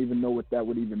saying he don't even know what that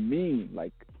would even mean.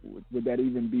 Like, would that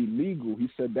even be legal? He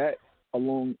said that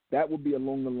would be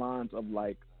along the lines of,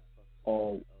 like,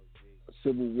 a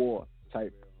civil war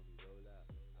type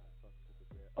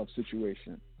of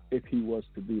situation if he was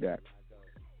to do that.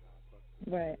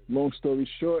 Right. Long story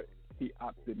short, he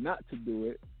opted not to do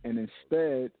it and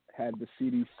instead had the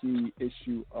CDC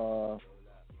issue a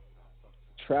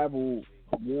travel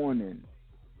warning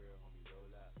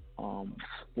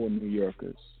for New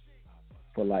Yorkers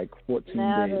for like 14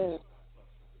 days.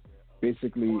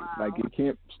 Basically, like, it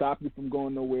can't stop you from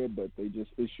going nowhere, but they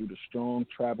just issued a strong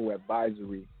travel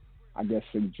advisory, I guess,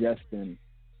 suggesting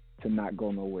to not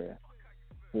go nowhere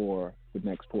for the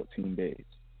next 14 days.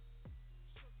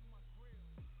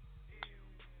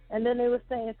 And then they were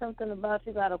saying something about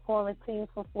you got to quarantine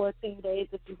for 14 days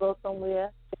if you go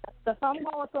somewhere. So if I'm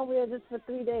going somewhere just for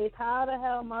 3 days, how the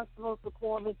hell am I supposed to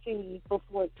quarantine for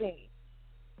 14?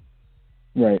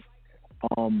 Right.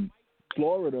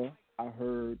 Florida, I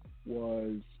heard,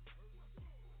 was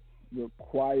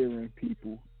requiring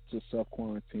people to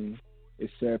self-quarantine. It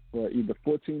said for either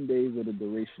 14 days or the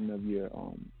duration of your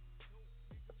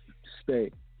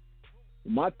stay.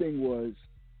 My thing was,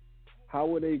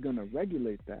 how are they going to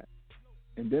regulate that?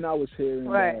 And then I was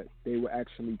hearing that they were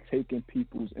actually taking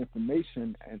people's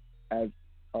information as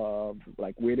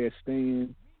like where they're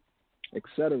staying,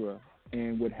 etc.,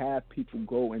 and would have people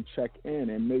go and check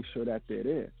in and make sure that they're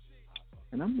there.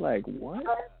 And I'm like, what?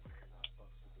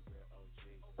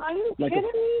 Are you kidding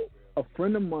me? A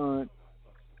friend of mine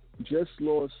just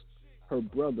lost her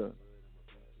brother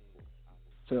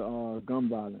to gun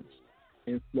violence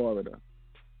in Florida.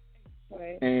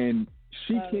 Right. And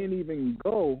she can't even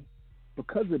go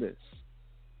because of this.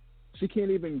 She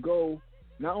can't even go.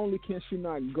 Not only can she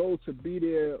not go to be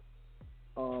there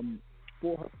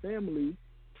for her family,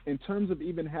 in terms of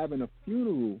even having a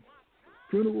funeral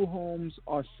homes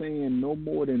are saying no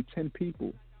more than 10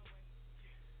 people.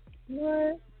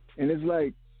 What? And it's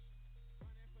like,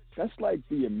 that's like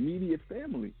the immediate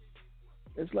family.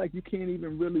 It's like you can't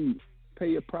even really pay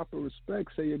your proper respect,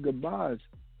 say your goodbyes.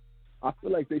 I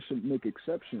feel like they should make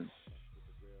exceptions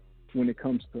when it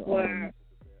comes to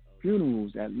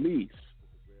funerals, at least.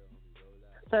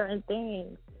 Certain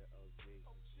things.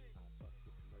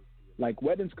 Like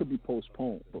weddings could be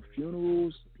postponed, but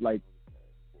funerals, like,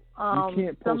 you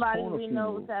can't postpone somebody a we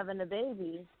funeral. know was having a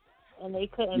baby, and they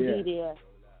couldn't be there.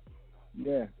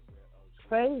 Yeah. It's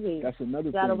crazy. That's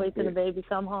another thing. Gotta wait till the baby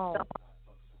come home.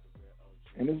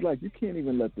 And it's like, you can't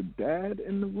even let the dad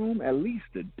in the room. At least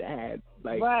the dad,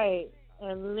 like. Right.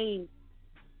 At least.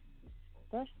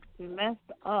 That's messed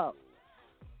up.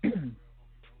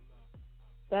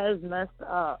 That is messed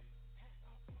up.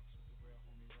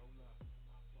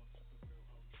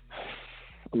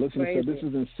 Listener said, this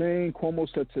is insane. Cuomo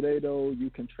said today, though, you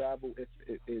can travel if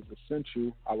it is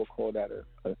essential. I would call that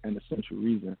an essential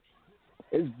reason.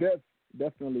 It's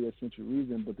definitely an essential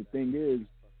reason, but the thing is,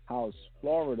 how's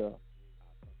Florida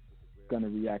going to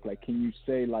react? Like, can you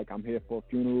say, like, I'm here for a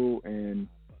funeral, and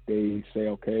they say,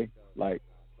 okay? Like,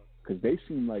 because they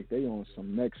seem like they on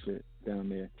some next shit down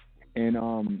there. And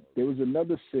there was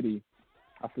another city,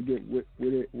 I forget what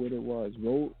it was.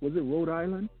 Was it Rhode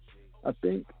Island, I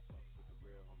think?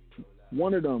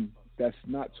 One of them that's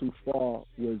not too far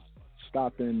was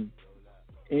stopping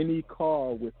any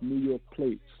car with New York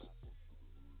plates.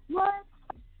 What?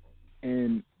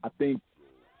 And I think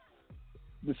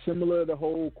the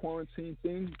whole quarantine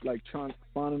thing, like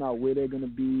finding out where they're going to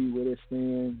be, where they're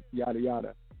staying, yada,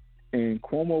 yada. And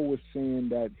Cuomo was saying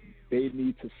that they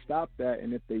need to stop that,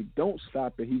 and if they don't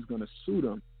stop it, he's going to sue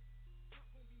them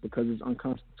because it's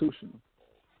unconstitutional.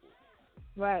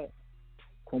 Right.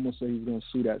 Cuomo said he's going to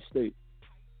sue that state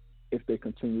if they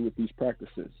continue with these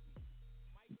practices.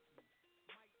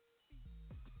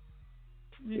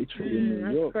 They treat New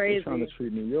York. Crazy. They're trying to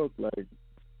treat New York like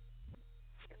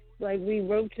we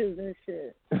roaches and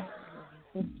shit.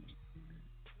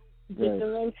 Get the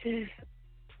roaches.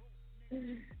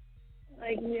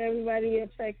 Like everybody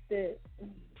affected.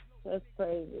 That's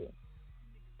crazy.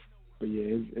 But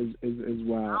yeah, it's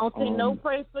wild. I don't see no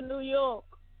praise for New York.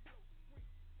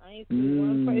 I ain't seen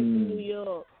one praise for New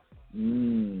York.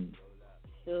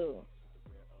 Sure.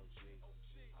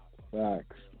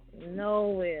 Facts.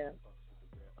 Nowhere.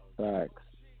 Facts.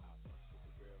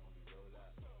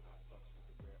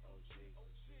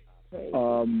 Crazy.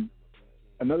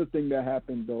 Another thing that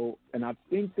happened, though, and I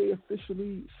think they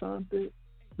officially signed it,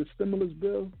 the stimulus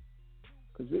bill,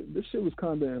 because this shit was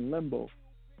kind of in limbo.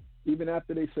 Even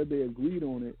after they said they agreed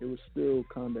on it, it was still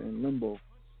kind of in limbo.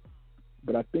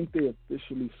 But I think they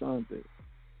officially signed it.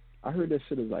 I heard that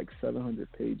shit is like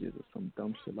 700 pages or some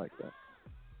dumb shit like that.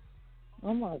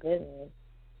 Oh, my goodness.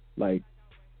 Like,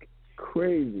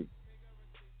 crazy.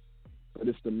 But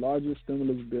it's the largest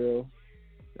stimulus bill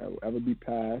that will ever be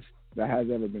passed, that has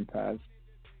ever been passed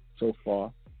so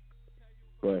far.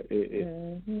 But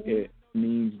it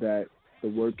means that the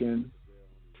working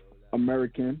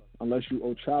American, unless you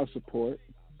owe child support,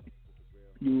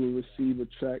 you will receive a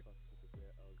check.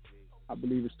 I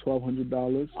believe it's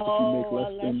 $1,200 if you make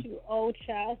less unless you owe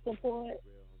child support?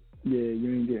 Yeah,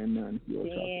 you ain't getting nothing if you owe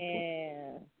child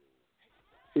support.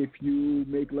 If you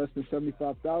make less than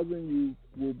 $75,000, you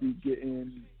will be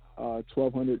getting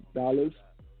 $1,200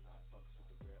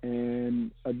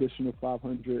 and additional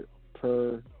 $500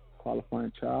 per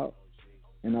qualifying child.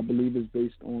 And I believe it's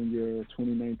based on your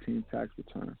 2019 tax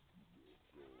return.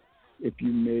 if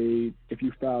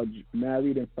you filed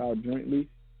married and filed jointly,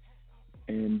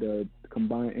 and the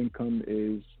combined income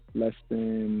is less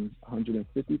than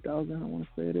 150,000, I want to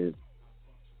say it is,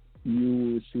 you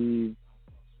will receive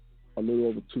a little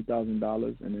over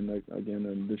 $2,000, and then again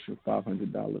an additional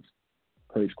 $500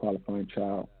 per each qualifying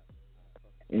child.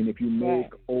 And if you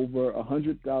make over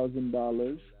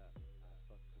 $100,000,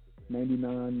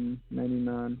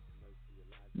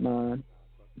 99.9,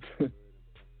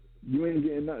 you ain't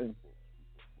getting nothing.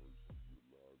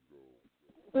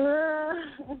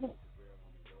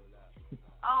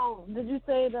 Oh, did you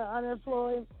say the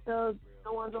unemployed, the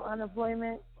ones on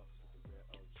unemployment?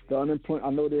 The unemployment,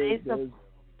 I know there's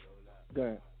go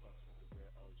ahead.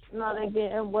 No, they're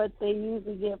getting what they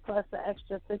usually get plus the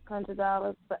extra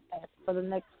 $600 for the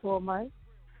next 4 months.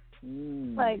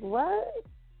 Like, what?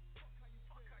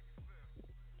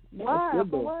 Why? Good,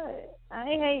 for what? I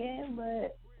ain't hating,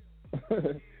 but...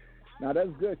 Now,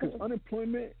 that's good, because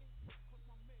unemployment,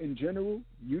 in general,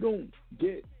 you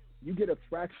get a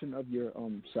fraction of your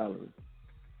salary.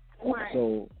 Right.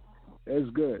 So, that's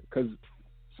good, because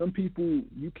some people,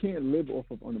 you can't live off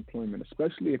of unemployment,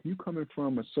 especially if you're coming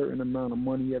from a certain amount of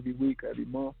money every week, every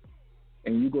month,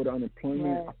 and you go to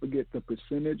unemployment. I forget the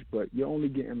percentage, but you're only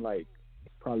getting like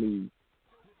probably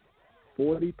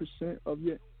 40% of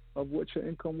what your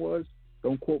income was.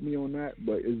 Don't quote me on that,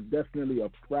 but it's definitely a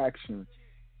fraction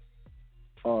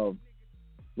of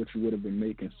what you would have been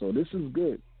making. So this is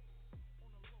good.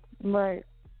 Right.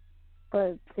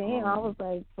 But damn, I was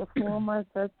like, for 4 months,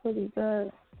 that's pretty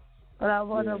good. But I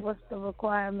wonder what's the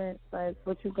requirements, like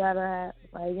what you gotta have,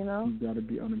 like, you know? You gotta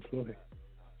be unemployed.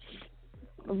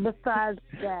 Besides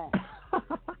that.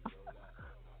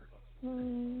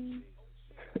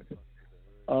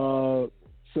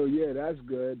 So yeah, that's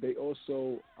good. They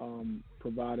also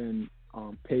providing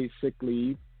paid sick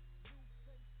leave,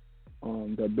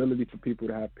 the ability for people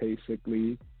to have paid sick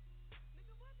leave.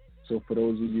 So for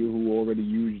those of you who already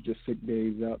used your sick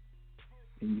days up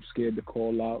and you scared to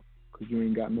call out because you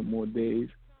ain't got no more days,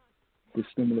 this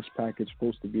stimulus package is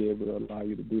supposed to be able to allow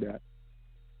you to do that.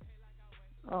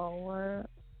 Oh, word.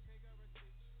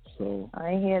 So I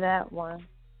ain't hear that one.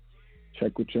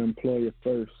 Check with your employer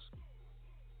first.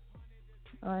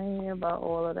 I ain't hear about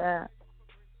all of that.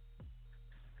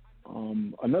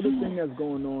 Another thing that's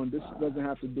going on, this doesn't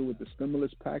have to do with the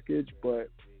stimulus package, but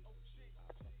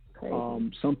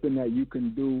something that you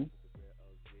can do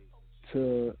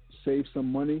to save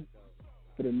some money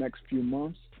for the next few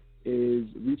months is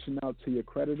reaching out to your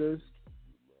creditors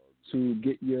to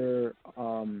get your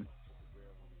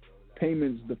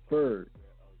payments deferred.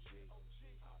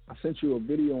 I sent you a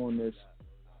video on this.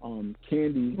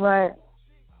 Candy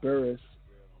Burris.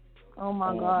 Oh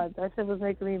my God, that shit was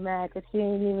making me mad because she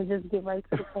didn't even just get right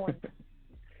to the point.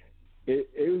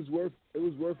 It was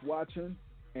worth watching,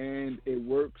 and it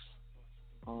works.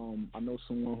 I know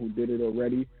someone who did it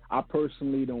already. I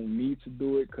personally don't need to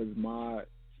do it because my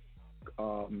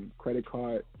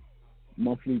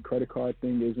monthly credit card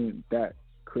thing isn't that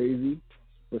crazy.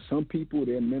 But some people,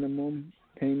 their minimum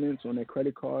payments on their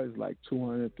credit card is like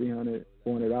 $200, $300,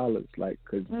 $400, like,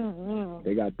 because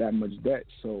they got that much debt.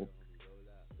 So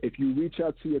if you reach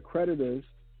out to your creditors,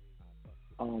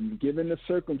 given the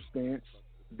circumstance,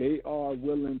 they are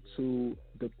willing to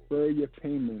defer your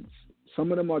payments.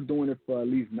 Some of them are doing it for at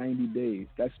least 90 days.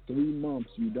 That's 3 months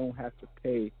you don't have to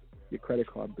pay your credit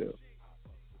card bill.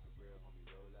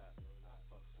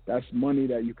 That's money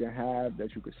that you can have,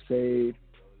 that you could save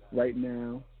right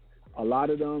now. A lot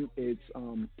of them, it's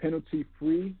penalty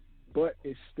free, but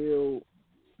it's still,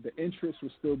 the interest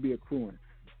will still be accruing.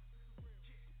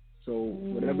 So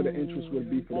whatever the interest would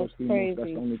be for those 3 months, that's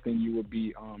the only thing you would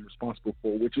be responsible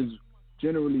for, which is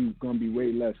generally going to be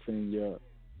way less than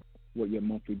what your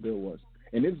monthly bill was.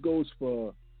 And this goes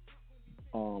for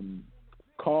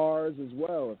cars as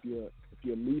well. If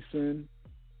you're leasing,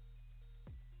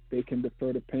 they can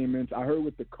defer the payments. I heard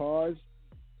with the cars,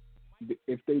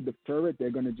 if they defer it,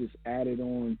 they're going to just add it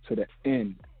on to the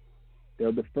end.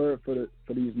 They'll defer it for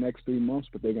these next 3 months,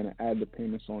 but they're going to add the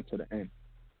payments on to the end,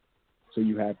 so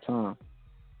you have time.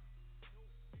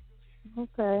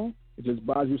 Okay. It just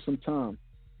buys you some time,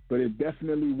 but it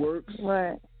definitely works.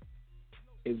 Right.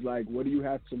 It's like, what do you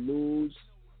have to lose?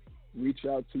 Reach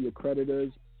out to your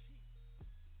creditors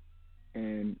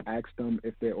and ask them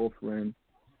if they're offering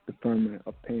deferment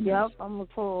of payments. Yep, I'm a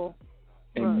fool.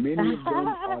 And many of them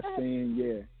are saying,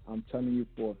 yeah, I'm telling you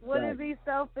for a fact. Would it be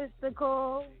selfish to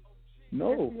call?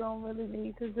 No. If you don't really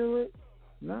need to do it?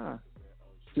 Nah.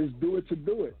 Just do it to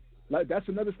do it. Like, that's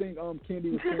another thing Candy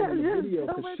was saying in the video,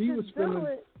 because she was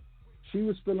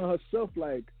feeling herself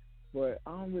like, but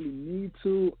I don't really need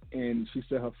to. And she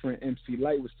said her friend MC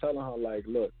Light was telling her, like,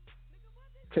 look,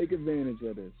 take advantage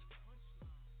of this.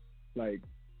 Like,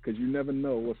 because you never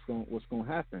know what's going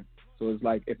to happen. So it's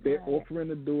like, if they're offering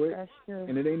to do it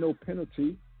and it ain't no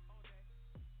penalty,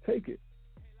 take it.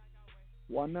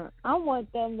 Why not? I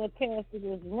want them to cancel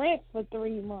this rent for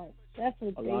 3 months. That's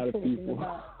what they're talking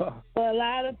about. But a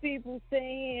lot of people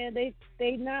saying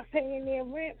they not paying their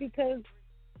rent because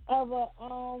of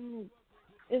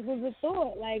it was a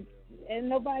thought. Like, and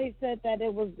nobody said that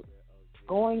it was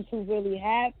going to really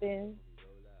happen.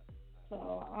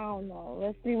 So I don't know.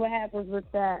 Let's see what happens with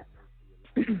that.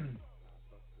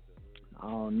 I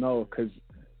don't know, cause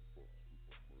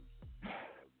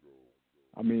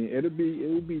I mean it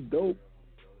would be dope.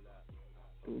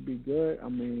 It would be good. I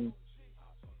mean,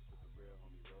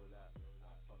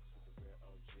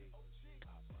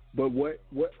 but what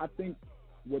I think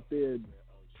what they're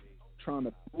trying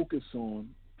to focus on,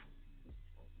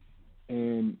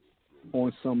 and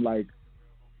on some like,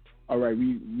 all right,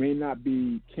 we may not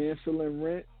be canceling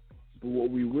rent, but what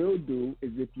we will do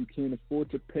is if you can't afford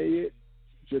to pay it,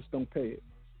 just don't pay it,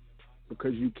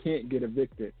 because you can't get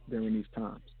evicted during these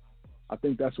times. I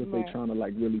think that's what they're trying to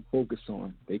like really focus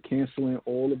on. They canceling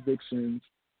all evictions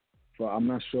for I'm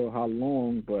not sure how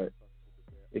long, but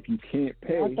if you can't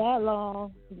pay, not that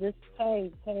long, just pay.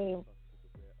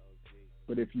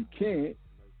 But if you can't,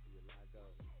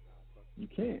 you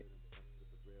can't.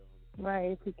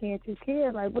 Right. If you can't, you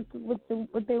can't. Like what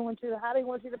they want you to, how they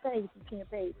want you to pay if you can't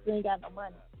pay? If you ain't got no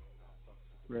money.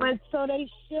 Right. But so they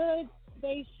should.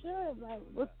 Like,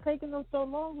 what's taking them so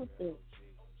long with this?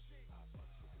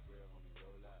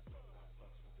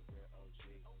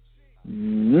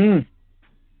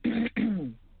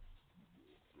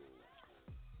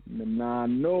 Nah,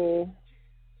 no.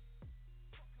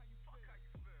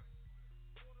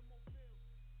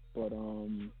 But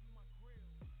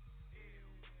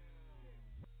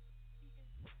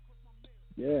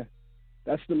yeah,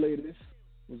 that's the latest.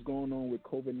 What's going on with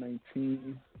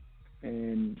COVID-19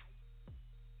 and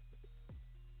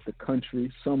the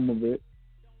country? Some of it.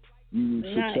 You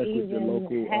should check with your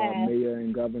local mayor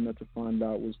and governor to find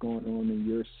out what's going on in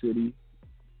your city.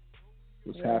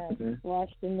 What's happening?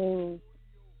 Watch the news.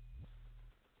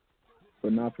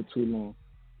 But not for too long.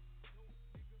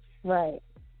 Right.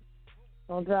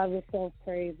 Don't drive yourself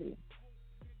crazy.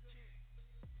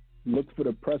 Look for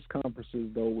the press conferences,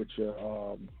 though, with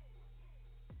your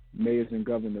mayors and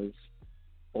governors.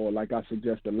 Or like I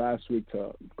suggested last week,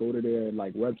 to go to their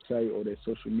like website or their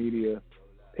social media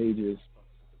pages.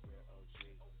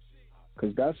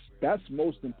 Because that's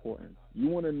most important. You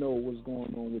want to know what's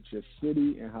going on with your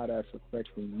city and how that's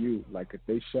affecting you. Like if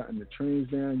they shutting the trains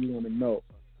down, you want to know.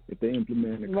 If they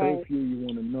implementing a curfew, you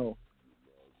want to know.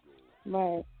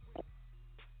 Right.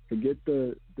 Forget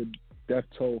the death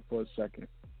toll for a second.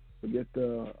 Forget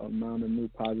the amount of new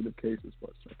positive cases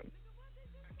for a second.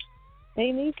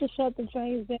 They need to shut the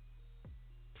trains down.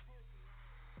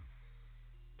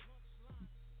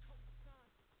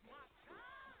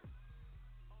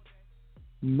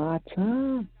 My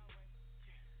time.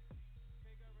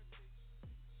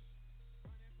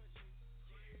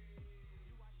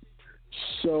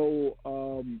 So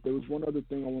there was one other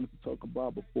thing I wanted to talk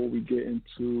about before we get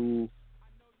into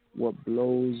what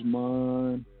blows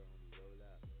mine.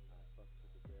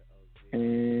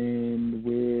 And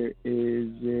where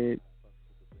is it?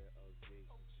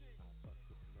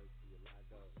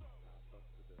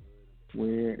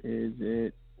 Where is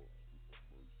it?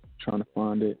 Trying to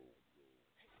find it.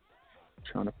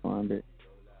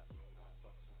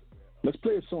 Let's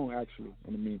play a song, actually,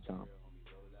 in the meantime,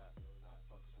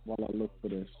 while I look for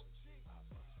this.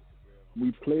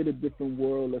 We played a different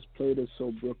world. Let's play the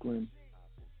So Brooklyn,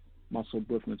 my So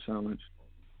Brooklyn challenge.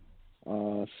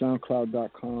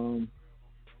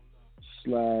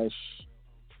 SoundCloud.com/I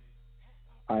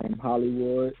Am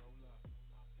Hollywood.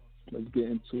 Let's get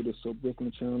into the So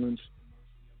Brooklyn challenge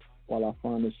while I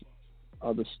find this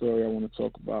other story I want to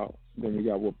talk about. Then we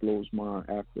got what blows mine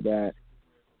after that.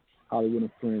 Hollywood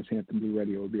and Friends, Hampton Blue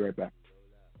Radio. We'll be right back.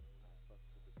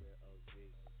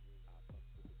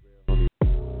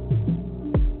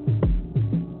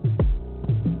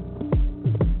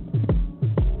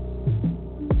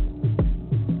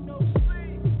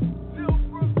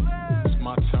 It's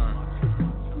my turn.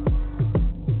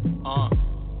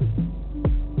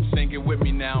 Sing it with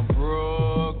me now,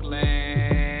 Brooklyn.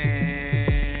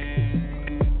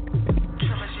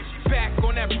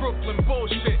 Brooklyn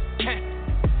bullshit.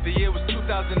 The year was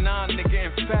 2009,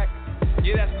 nigga, in fact.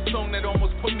 Yeah, that's the song that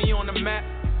almost put me on the map.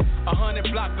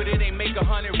 100 block, but it ain't make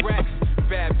 100 racks.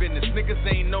 bad business. Niggas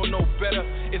ain't know no better.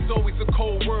 It's always a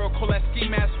cold world, call that ski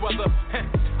mask weather.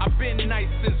 I've been nice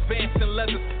since Vance and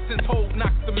Leathers, since Hov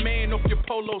knocked the man off your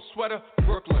polo sweater.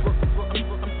 Brooklyn,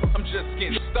 I'm just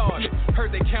getting started.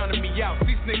 Heard they counted me out,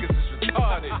 these niggas is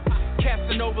retarded.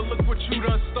 Casanova, look what you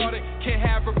done started. Can't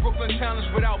have a Brooklyn challenge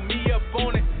without me up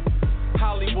on it.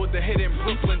 Hollywood, the hidden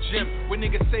Brooklyn gym. When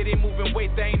niggas say they moving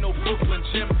weight, they ain't no Brooklyn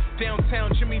gym.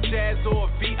 Downtown Jimmy Jazz or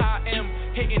VIM.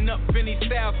 Hitting up Vinny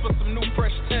Styles for some new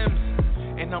fresh Timbs.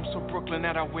 And I'm so Brooklyn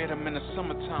that I wear them in the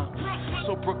summertime.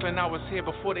 So Brooklyn, I was here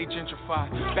before they gentrified.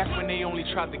 Back when they only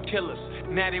tried to kill us.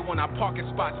 Now they want our parking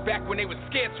spots. Back when they was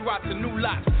scared to ride to new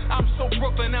lots. I'm so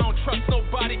Brooklyn, I don't trust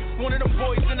nobody. One of them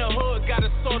boys in the hood got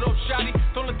a sawed off shotty.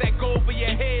 Don't let that go over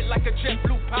your head like a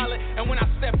JetBlue pilot. And when I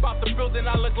step out the building,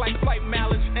 I look like Flight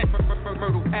Mileage.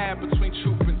 Myrtle Ave between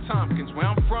Troop and Tompkins. Where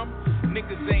I'm from,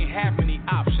 niggas ain't have any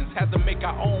options. Had to make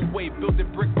our own way, build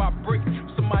it brick by brick.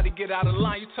 Somebody get out of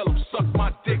line, you tell them suck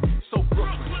my dick. So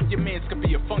Brooklyn, your mans could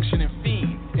be a functioning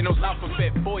fiend. And those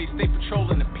alphabet boys, they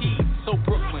patrolling the P's. So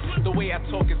Brooklyn, the way I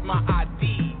talk is my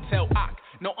ID. Tell Ock,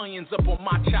 no onions up on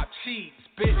my chopped cheese,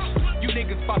 bitch. You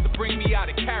niggas about to bring me out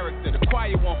of character. The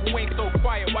quiet one who ain't so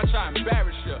quiet, watch I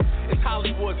embarrass ya. It's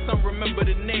Hollywood, son, remember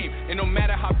the name. And no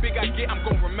matter how big I get, I'm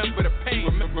gonna remember the pain.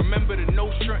 Remember the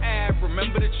Nostra Ave,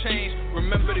 remember the change.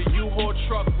 Remember the U-Haul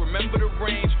truck, remember the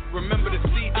range. Remember the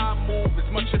CI move,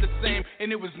 it's much of the same.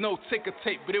 And it was no ticker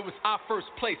tape, but it was our first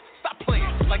place. Stop playing,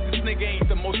 like this nigga ain't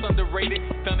the most underrated.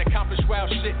 Done accomplished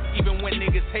wild shit, even when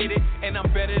niggas hate it. And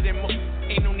I'm better than most,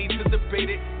 ain't no need to debate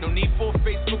it. No need for a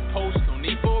Facebook post, no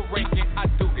need for a ranking. I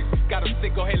do this, got 'em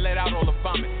sick, go ahead, let out all the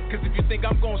vomit. Cause if you think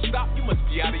I'm gonna stop, you must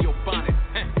be out of your bonnet.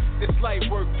 This light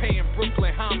work paying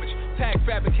Brooklyn homage. Tag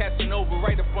Fab and Casanova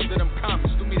right up under them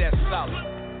comments. Do me that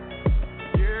solid.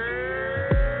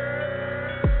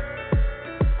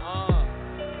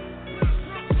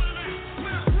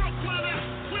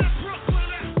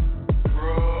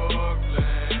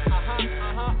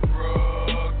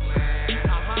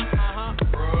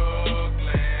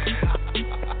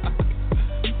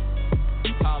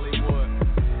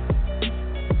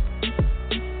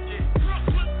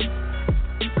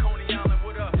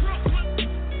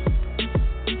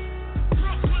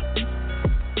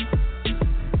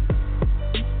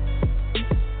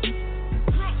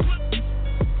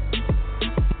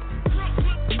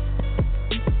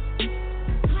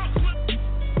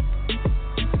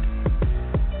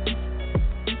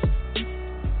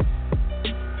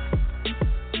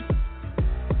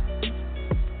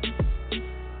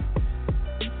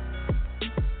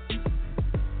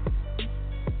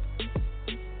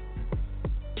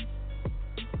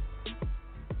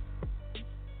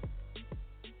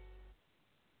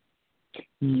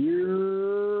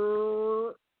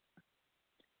 Yeah.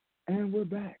 And we're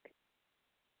back.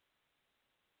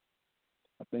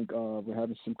 I think we're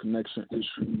having some connection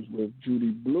issues with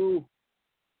Judy Blue.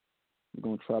 We're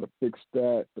going to try to fix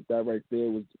that. But that right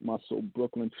there was my Soul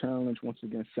Brooklyn Challenge. Once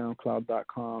again,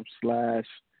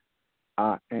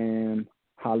 SoundCloud.com/I am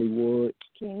Hollywood.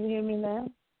 Can you hear me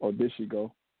now? Oh, there she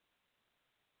go.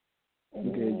 I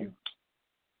can hear you.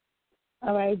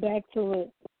 All right, back to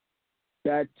it.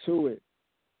 Back to it.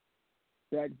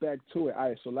 Back to it. All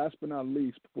right, so last but not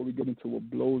least, before we get into what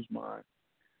blows mine,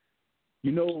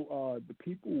 you know, the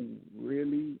people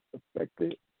really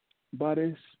affected by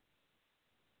this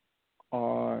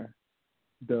are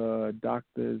the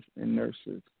doctors and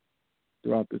nurses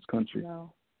throughout this country.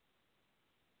 No.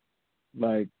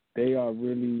 Like, they are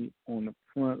really on the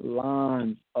front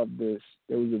lines of this.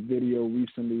 There was a video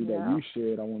recently that you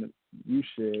shared. You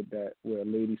shared that where a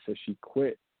lady said she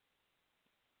quit.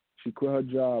 She quit her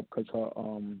job because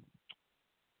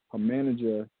her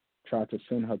manager tried to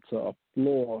send her to a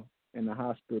floor in the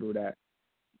hospital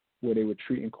where they were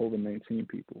treating COVID-19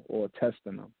 people or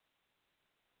testing them.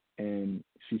 And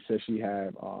she said she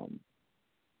had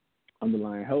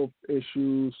underlying health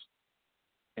issues.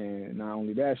 And not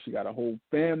only that, she got a whole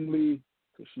family,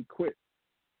 so she quit.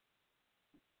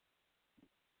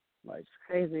 Like,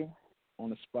 crazy.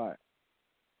 On the spot.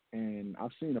 And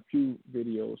I've seen a few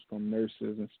videos from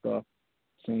nurses and stuff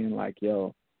saying like,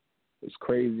 yo, it's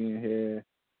crazy in here,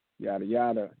 yada,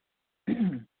 yada.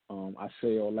 I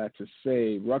say all that to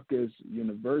say Rutgers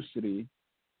University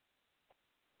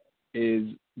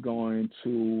is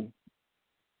a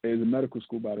medical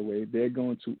school, by the way. They're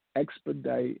going to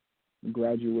expedite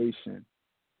graduation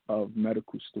of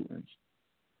medical students.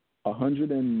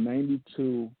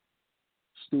 192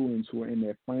 students who are in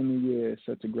their final year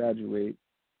set to graduate.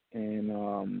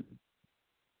 And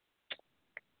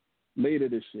later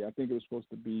this year, I think it was supposed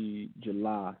to be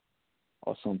July,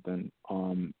 or something.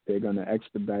 They're gonna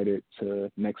expedite it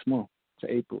to next month,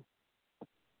 to April,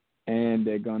 and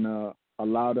they're gonna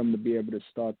allow them to be able to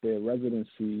start their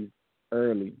residencies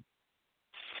early.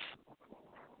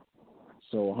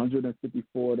 So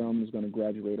 154 of them is going to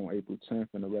graduate on April 10th,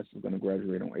 and the rest is going to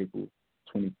graduate on April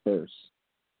 21st.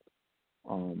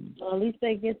 Well, at least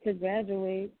they get to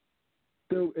graduate.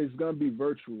 Still, it's going to be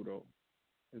virtual, though.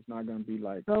 It's not going to be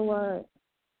like So what?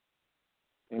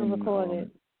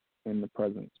 Recorded. In the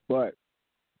presence. But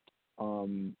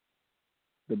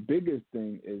the biggest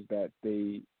thing is that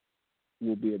they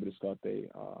will be able to start their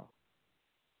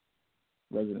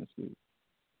residency.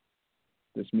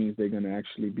 This means they're going to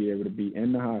actually be able to be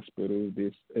in the hospital.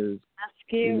 This is That's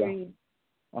scary.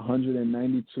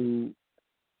 192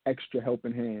 extra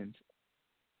helping hands,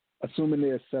 assuming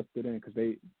they're accepted in, because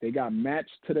they got matched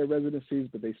to their residencies,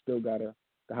 but they still the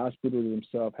hospitals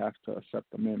themselves have to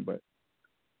accept them in, but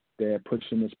they're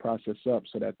pushing this process up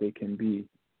so that they can be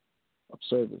of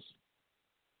service.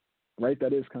 Right?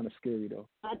 That is kind of scary, though.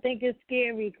 I think it's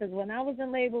scary because when I was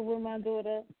in labor with my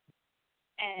daughter,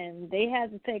 and they had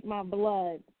to take my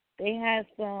blood. They had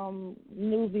some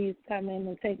newbies come in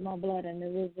and take my blood, and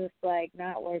it was just like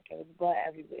not working. It was blood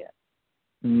everywhere.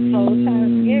 So it's kind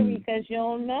of scary because you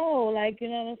don't know, like, you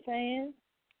know what I'm saying?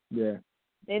 Yeah.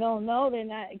 They don't know. They're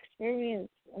not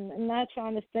experienced. And I'm not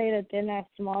trying to say that they're not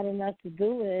smart enough to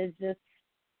do it. It's just,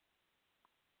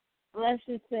 let's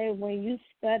just say when you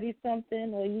study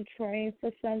something or you train for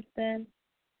something,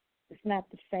 it's not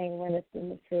the same when it's in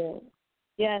the field.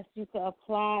 Yes, you could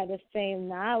apply the same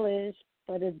knowledge,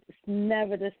 but it's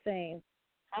never the same.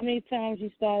 How many times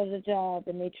you started a job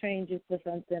and they trained you for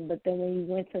something, but then when you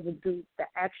went to do the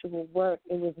actual work,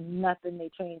 it was nothing they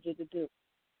trained you to do.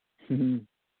 Mm-hmm.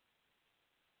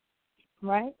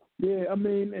 Right? Yeah, I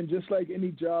mean, and just like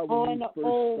any job, or when in you the first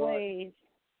old start, ways.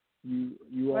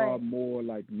 You right. are more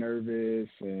like nervous,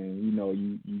 and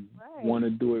you right. want to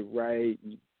do it right.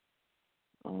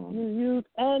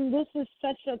 And this is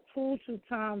such a crucial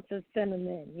time to send them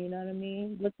in. You know what I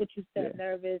mean? Look what you said,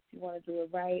 nervous. You want to do it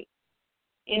right.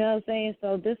 You know what I'm saying?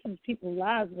 So this is people's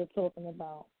lives we're talking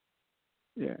about.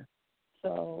 Yeah.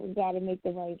 So we got to make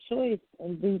the right choice.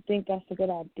 And do you think that's a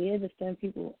good idea to send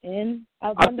people in?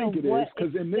 I think it is,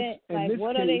 because in this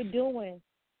what case, are they doing?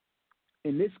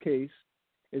 In this case,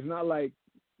 it's not like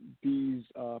these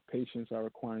patients are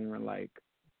requiring like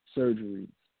surgeries.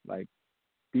 Like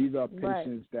these are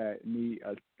patients that need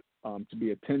to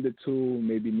be attended to,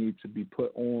 maybe need to be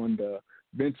put on the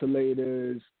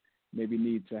ventilators, maybe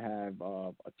need to have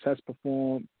a test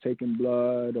performed, taking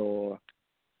blood, or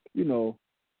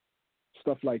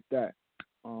stuff like that,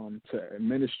 to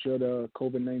administer the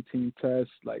COVID-19 test,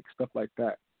 like stuff like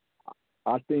that.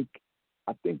 I think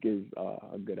is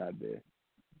a good idea.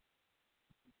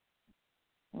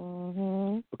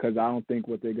 Mm-hmm. Because I don't think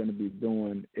what they're going to be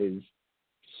doing is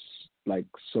like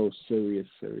so serious.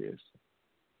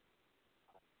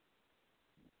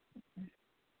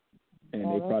 And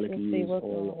they probably could use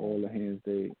all the hands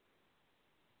they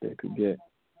could get.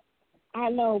 I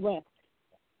know, but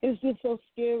it's just so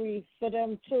scary for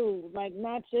them too. Like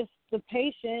not just the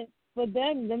patient, but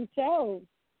them themselves.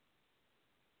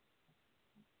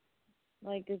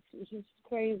 Like it's just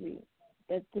crazy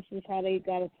that this is how they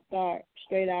got to start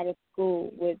straight out of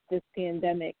school with this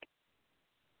pandemic.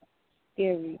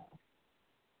 Scary.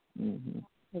 Mm-hmm.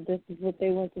 And this is what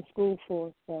they went to school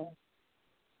for.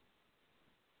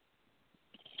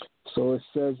 So it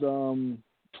says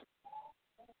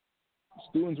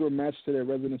students were matched to their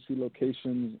residency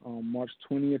locations on March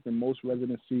 20th, and most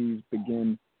residencies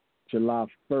begin July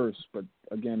 1st. But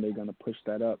again, they're going to push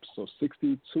that up. So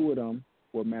 62 of them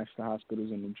were matched to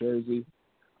hospitals in New Jersey.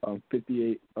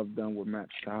 58 of them were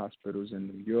matched to hospitals in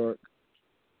New York.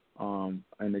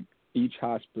 And each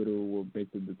hospital will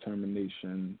make the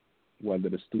determination whether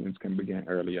the students can begin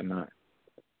early or not.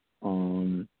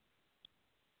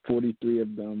 43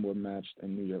 of them were matched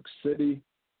in New York City.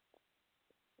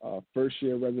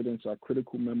 First-year residents are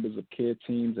critical members of care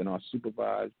teams and are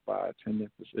supervised by attending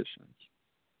physicians.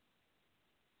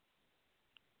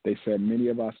 They said many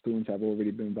of our students have already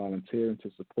been volunteering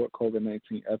to support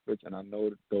COVID-19 efforts, and I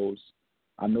know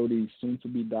these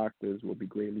soon-to-be doctors will be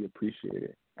greatly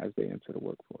appreciated as they enter the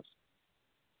workforce.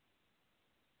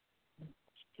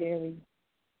 Scary.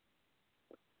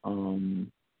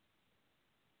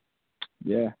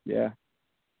 Yeah.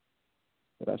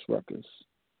 But that's Rutgers.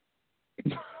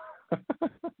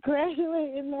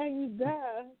 Graduate and now you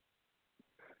die.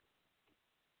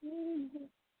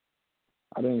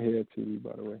 I didn't hear TV,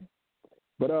 by the way.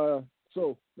 But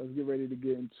so let's get ready to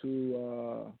get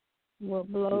into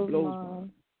what blows my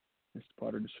mind. It's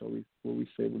part of the show where we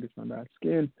say what is under our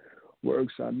skin,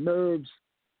 works our nerves.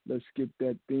 Let's get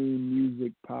that theme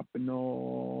music popping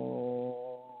on.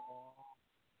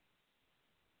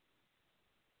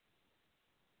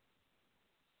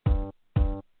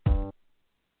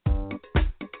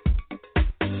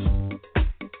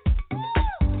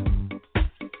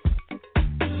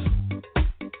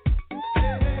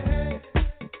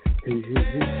 Hey, hey,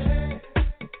 hey.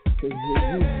 Hey, hey,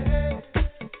 hey.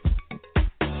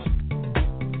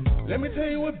 Let me tell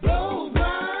you what blows my.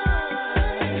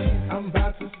 I'm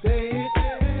about to say it.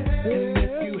 And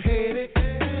if you hate it,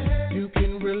 you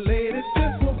can relate it.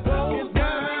 Just what blows my.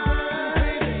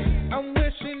 I'm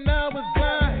wishing I was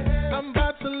blind. I'm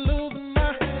about to lose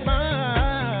my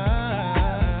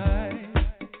mind.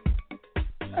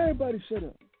 Everybody shut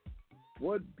up.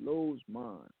 What blows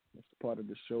mine? That's part of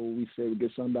the show where we say what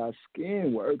gets under our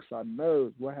skin, what irks our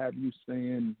nerves. What have you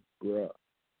saying, bruh?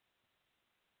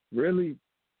 Really?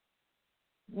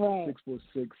 Right.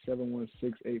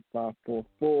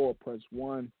 646-716-8544. Press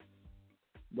 1.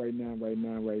 Right now.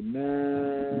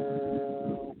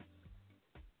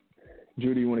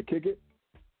 Judy, you want to kick it?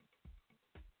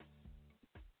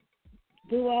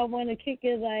 Do I want to kick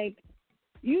it? Like,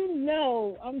 you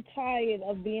know, I'm tired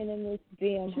of being in this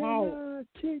damn house.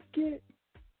 Kick it.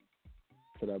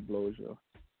 So that blows you.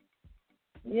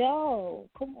 Yo,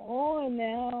 come on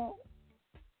now.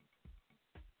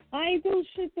 I ain't do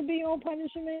shit to be on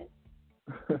punishment.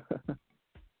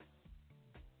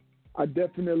 It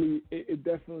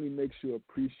definitely makes you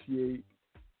appreciate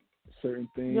certain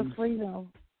things. Your freedom.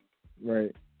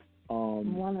 Right.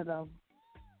 One of them.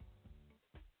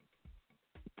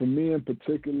 For me in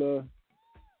particular,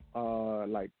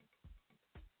 like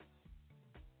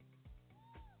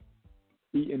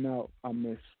eating out, I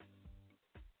miss.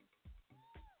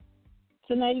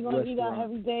 So now you're gonna eat out Restaurant.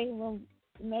 every day? Well,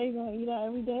 now you're gonna eat out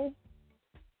every day?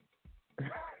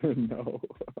 No.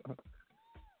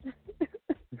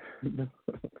 No.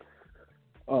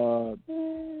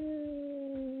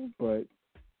 But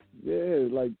yeah,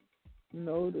 like, you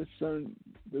know, this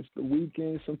the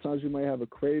weekend. Sometimes you might have a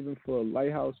craving for a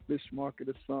Lighthouse Fish Market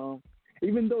or something.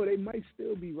 Even though they might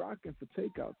still be rocking for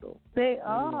takeout though. They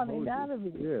are. They gotta be.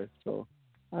 Yeah. So,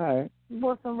 all right.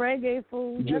 Bought some reggae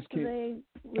food Just yesterday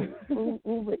with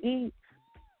Uber Eats.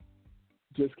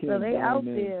 Just can't. So they dine out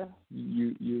in. there.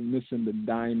 You're missing the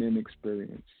dine-in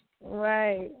experience.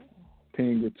 Right.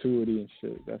 Paying gratuity and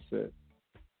shit. That's it.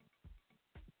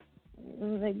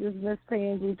 They just miss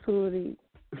paying gratuity.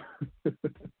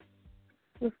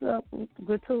 What's up,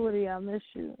 gratuity? I miss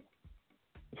you.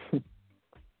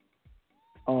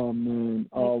 Oh man.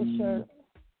 Sure.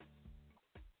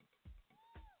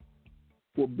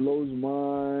 What blows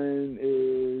mine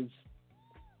is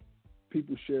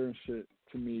people sharing shit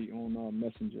to me on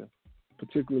Messenger,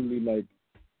 particularly like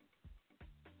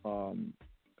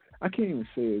I can't even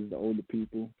say it's the older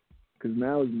people, because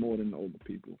now it's more than the older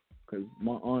people. Because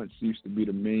my aunts used to be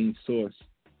the main source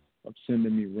of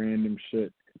sending me random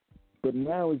shit, but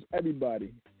now it's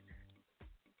everybody.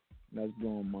 That's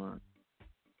blowing mine.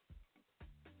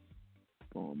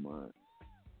 Blowing mine.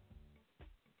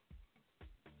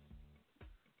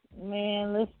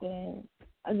 Man, listen.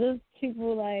 I just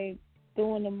people like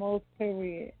doing the most.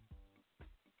 Period.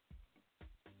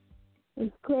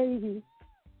 It's crazy.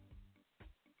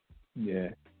 Yeah.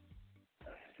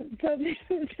 So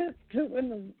people just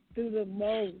do the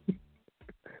most.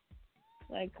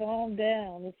 Like, calm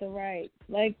down. It's all right.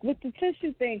 Like with the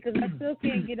tissue thing, because I still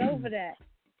can't get over that.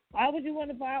 Why would you want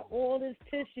to buy all this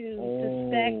tissue to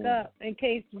stack up in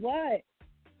case what?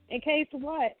 In case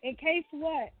what? In case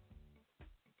what?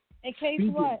 In case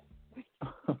what?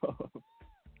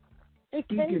 In case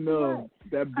Speaking of, what?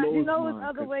 that blows you know mine. there's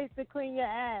other ways to clean your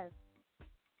ass.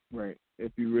 Right.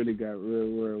 If you really got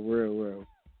real.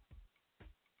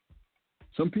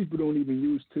 Some people don't even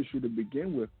use tissue to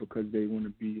begin with because they want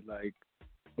to be like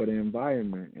for the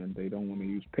environment and they don't want to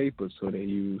use paper, so they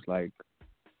use like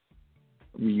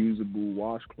reusable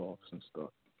washcloths and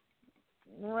stuff.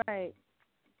 Right.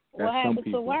 That's what happened some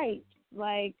people. to white?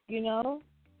 Like, you know?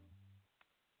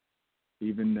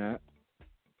 Even that.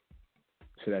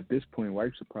 So at this point,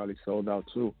 wipes are probably sold out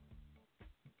too.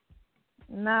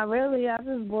 Not really. I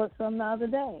just bought some the other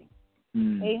day.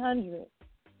 800.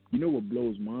 You know what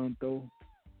blows mine though?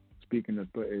 Speaking of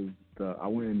is I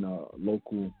went in a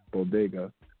local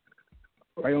bodega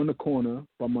right on the corner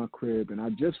by my crib, and I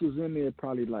just was in there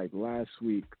probably like last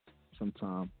week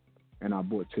sometime, and I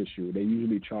bought tissue. They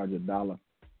usually charge $1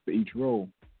 for each roll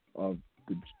of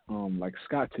the like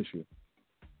Scott tissue.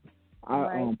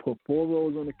 I put 4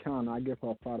 rolls on the counter. I give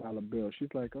her a $5 bill.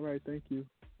 She's like, "All right, thank you."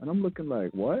 And I'm looking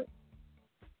like, "What?"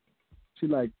 She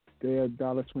like, they're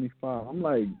 $1.25. I'm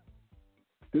like,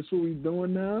 this what we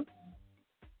doing now?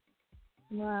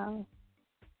 Wow.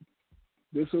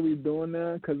 This what we doing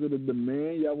now? Because of the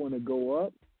demand, y'all want to go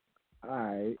up? All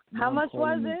right. How much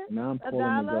was it? Now I'm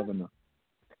calling the governor.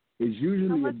 It's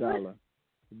usually $1.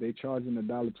 They charging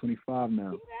 $1.25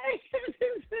 now.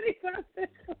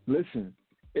 Listen,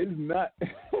 it's not.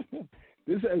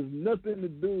 This has nothing to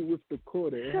do with the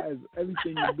quarter. It has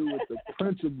everything to do with the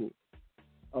principle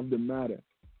of the matter.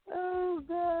 Oh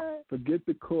God! Forget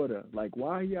the quarter. Like,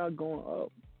 why are y'all going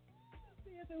up?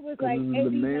 If it was like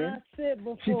 89 cents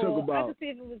before, she talk about, I could see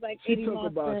if it was like 89 cents. She talk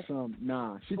about some.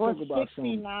 Nah, she talk about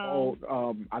 69.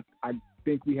 Some. I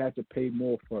think we had to pay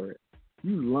more for it.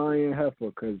 You lying heifer,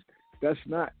 because that's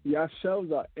not. Y'all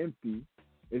shelves are empty.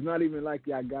 It's not even like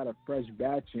y'all got a fresh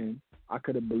batch in. I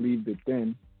could have believed it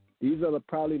then. These are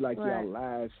probably like y'all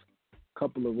last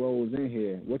couple of rolls in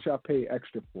here. What y'all pay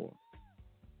extra for?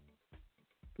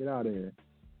 Get out of here.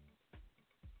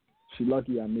 She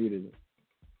lucky I needed it.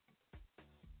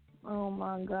 Oh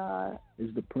my God.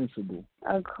 It's the principle.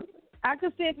 I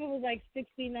could see if it was like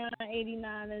 69,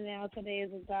 89, and now today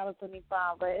is $1.25,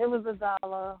 but it was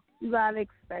 $1. You gotta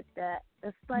expect that.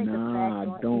 It's like a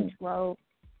tax on each row.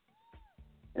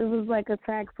 It was like a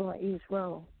tax on each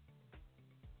row.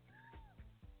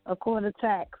 A quarter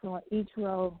tax on each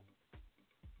row.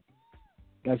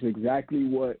 That's exactly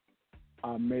what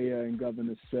our mayor and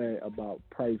governor said about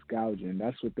price gouging.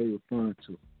 That's what they referring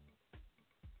to.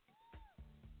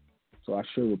 So I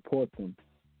should report them.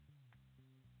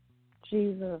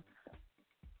 Jesus.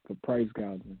 For price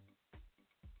gouging.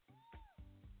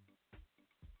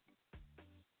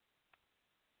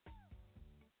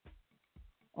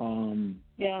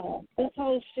 Yeah, this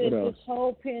whole shit, this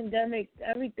whole pandemic,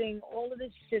 everything, all of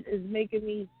this shit is making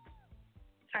me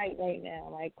tight right now.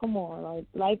 Like, come on, like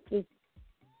life is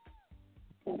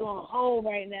on hold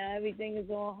right now. Everything is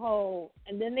on hold,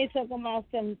 and then they talking about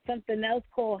something else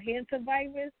called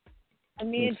hantavirus. A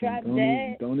man dropped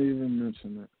dead. Don't even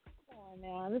mention it. Come on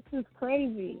now, this is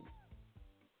crazy.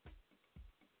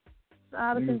 It's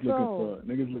out of control.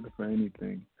 Niggas looking for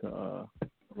anything to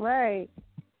right.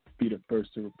 Be the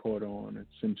first to report on and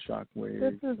send shockwaves.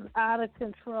 This is out of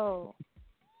control.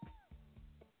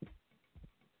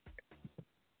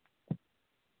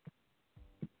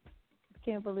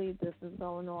 Can't believe this is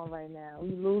going on right now.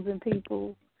 We losing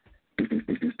people.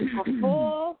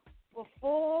 Before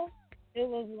it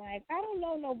was like, I don't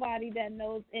know nobody that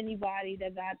knows anybody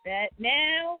that got that.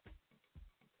 Now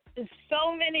there's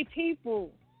so many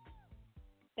people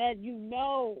that you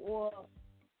know or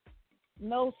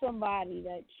know somebody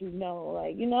that you know,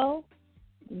 like, you know,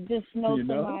 just know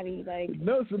somebody, like,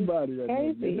 know somebody that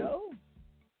crazy.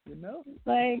 You know,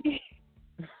 like,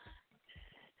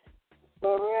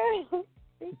 for real.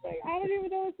 It's like, I don't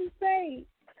even know what to say.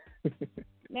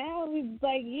 Now it's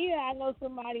like, yeah, I know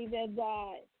somebody that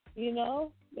died. You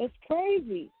know, that's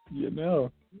crazy. You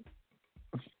know,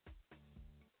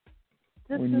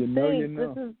 when you know, you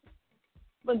know.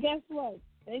 But guess what?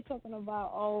 They talking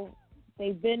about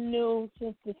they've been new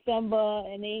since December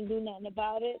and they ain't do nothing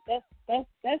about it.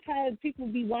 That's how people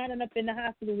be winding up in the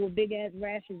hospital with big ass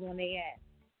rashes on their ass.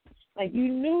 Like, you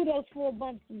knew those 4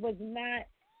 bumps was not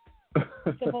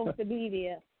supposed to be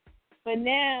there, but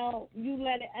now you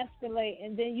let it escalate,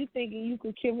 and then you thinking you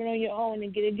could cure it on your own,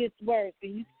 and it gets worse,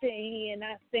 and you sitting here and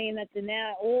not saying nothing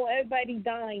now. Oh, everybody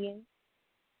dying.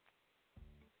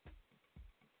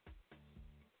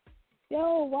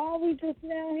 Yo, why are we just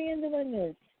now handling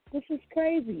this? This is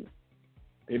crazy.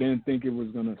 They didn't think it was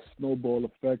going to snowball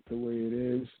effect the way it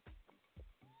is.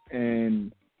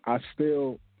 And I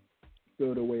still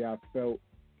feel the way I felt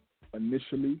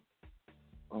initially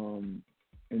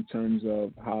in terms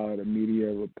of how the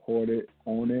media reported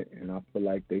on it. And I feel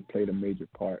like they played a major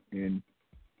part in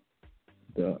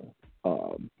the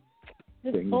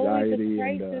anxiety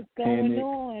and the going panic.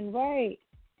 On, right.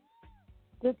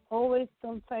 There's always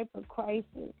some type of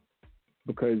crisis.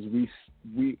 Because we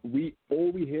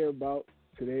all we hear about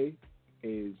today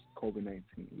is COVID-19.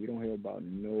 We don't hear about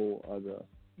no other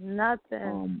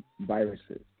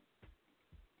viruses.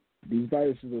 These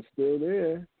viruses are still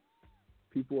there.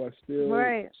 People are still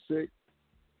sick.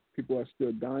 People are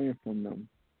still dying from them.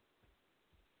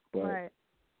 But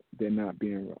they're not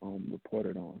being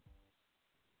reported on.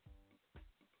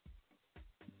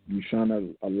 You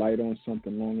shine a light on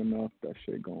something long enough, that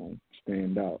shit gonna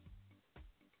stand out.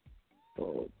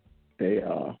 So they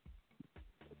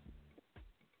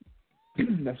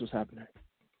that's what's happening.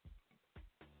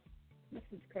 This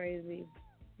is crazy.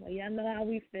 Well, y'all know how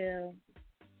we feel.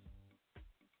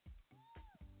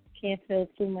 Can't feel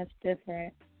too much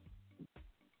different.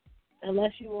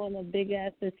 Unless you're in a big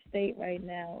ass estate right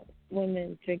now,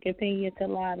 women drinking pina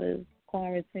coladas,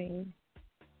 quarantine.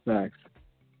 Facts.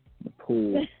 The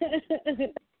pool.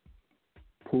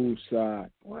 Poolside.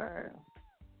 Word.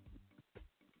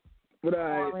 But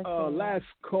last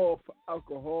call for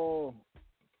alcohol.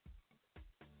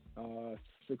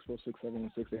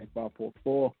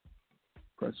 646-716-8544.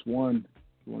 Press 1 if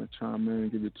you want to chime in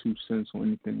and give your 2 cents on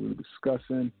anything we're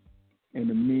discussing. In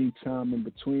the meantime, in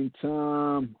between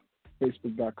time,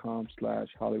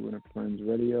 Facebook.com/Hollywood and Friends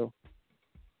Radio.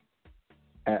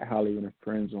 At Hollywood and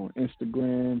Friends on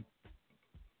Instagram.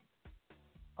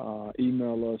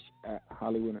 Email us at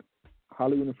Hollywood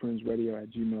and Friends Radio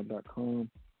at gmail.com.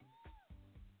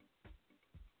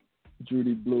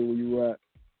 Judy Blue, where you at?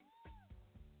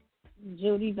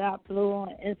 Judy.Blue on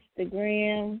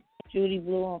Instagram. Judy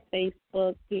Blue on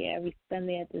Facebook. Yeah, every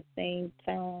Sunday at the same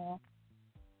time.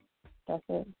 That's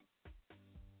it.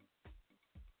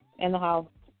 In the house.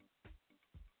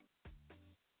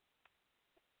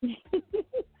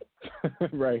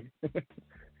 Right.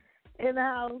 In the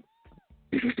house.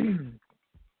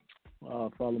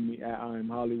 Follow me at I Am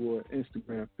Hollywood,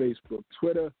 Instagram, Facebook,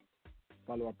 Twitter.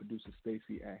 Follow our producer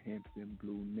Stacy at Hampton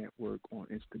Blue Network on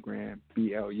Instagram,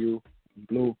 BLU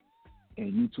Blue,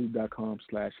 and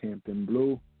YouTube.com/Hampton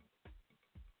Blue.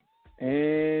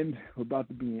 And we're about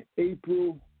to be in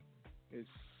April. It's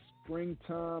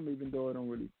springtime, even though I don't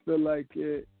really feel like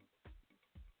it.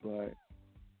 But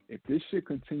if this shit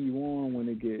continue on when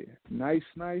it get nice,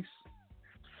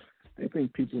 they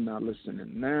think people not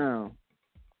listening now.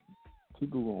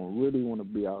 People gonna really want to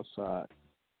be outside.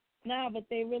 Nah, but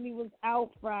they really was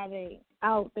out Friday.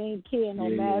 Out, they ain't care, no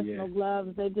masks, no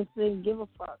gloves. They just didn't give a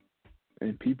fuck.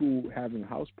 And people having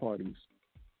house parties,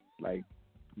 like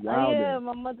wilding. Oh, yeah,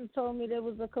 my mother told me there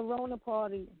was a Corona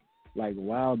party. Like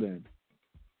wilding.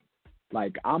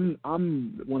 Like I'm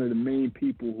one of the main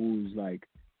people who's like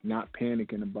not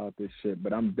panicking about this shit,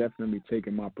 but I'm definitely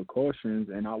taking my precautions,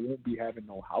 and I won't be having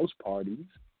no house parties.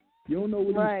 You don't know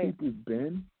where these people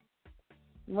been.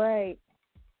 Right.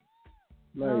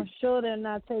 Like, I'm sure they're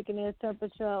not taking their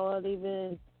temperature or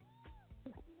even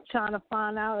trying to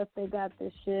find out if they got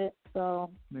this shit. So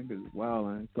niggas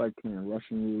wildin'. It's like playing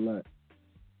Russian roulette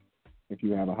if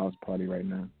you have a house party right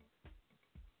now.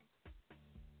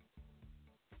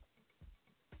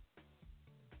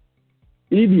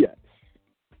 Idiots.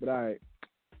 But all right.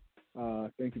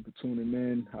 Thank you for tuning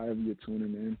in, however you're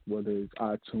tuning in, whether it's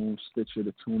iTunes, Stitcher,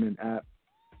 the TuneIn app,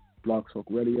 Blog Talk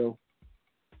Radio.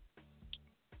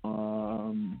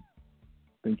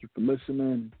 Thank you for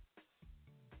listening.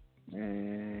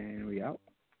 And we out.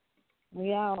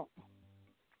 We out.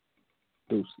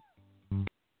 Deuces.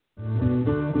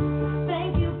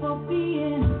 Thank you for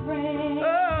being a friend.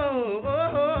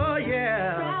 Oh,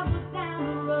 yeah. Travel down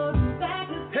the road and back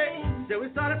again. Hey, so we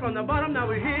started from the bottom, now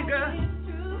we're here, girl.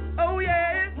 Oh,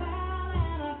 yeah.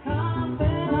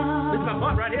 This is my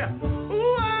part right here.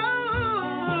 Ooh,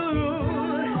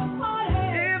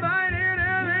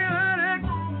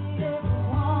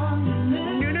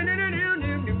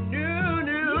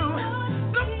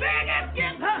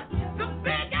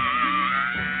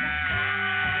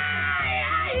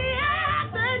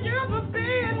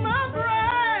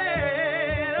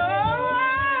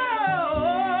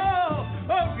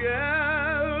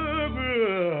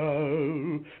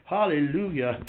 hallelujah.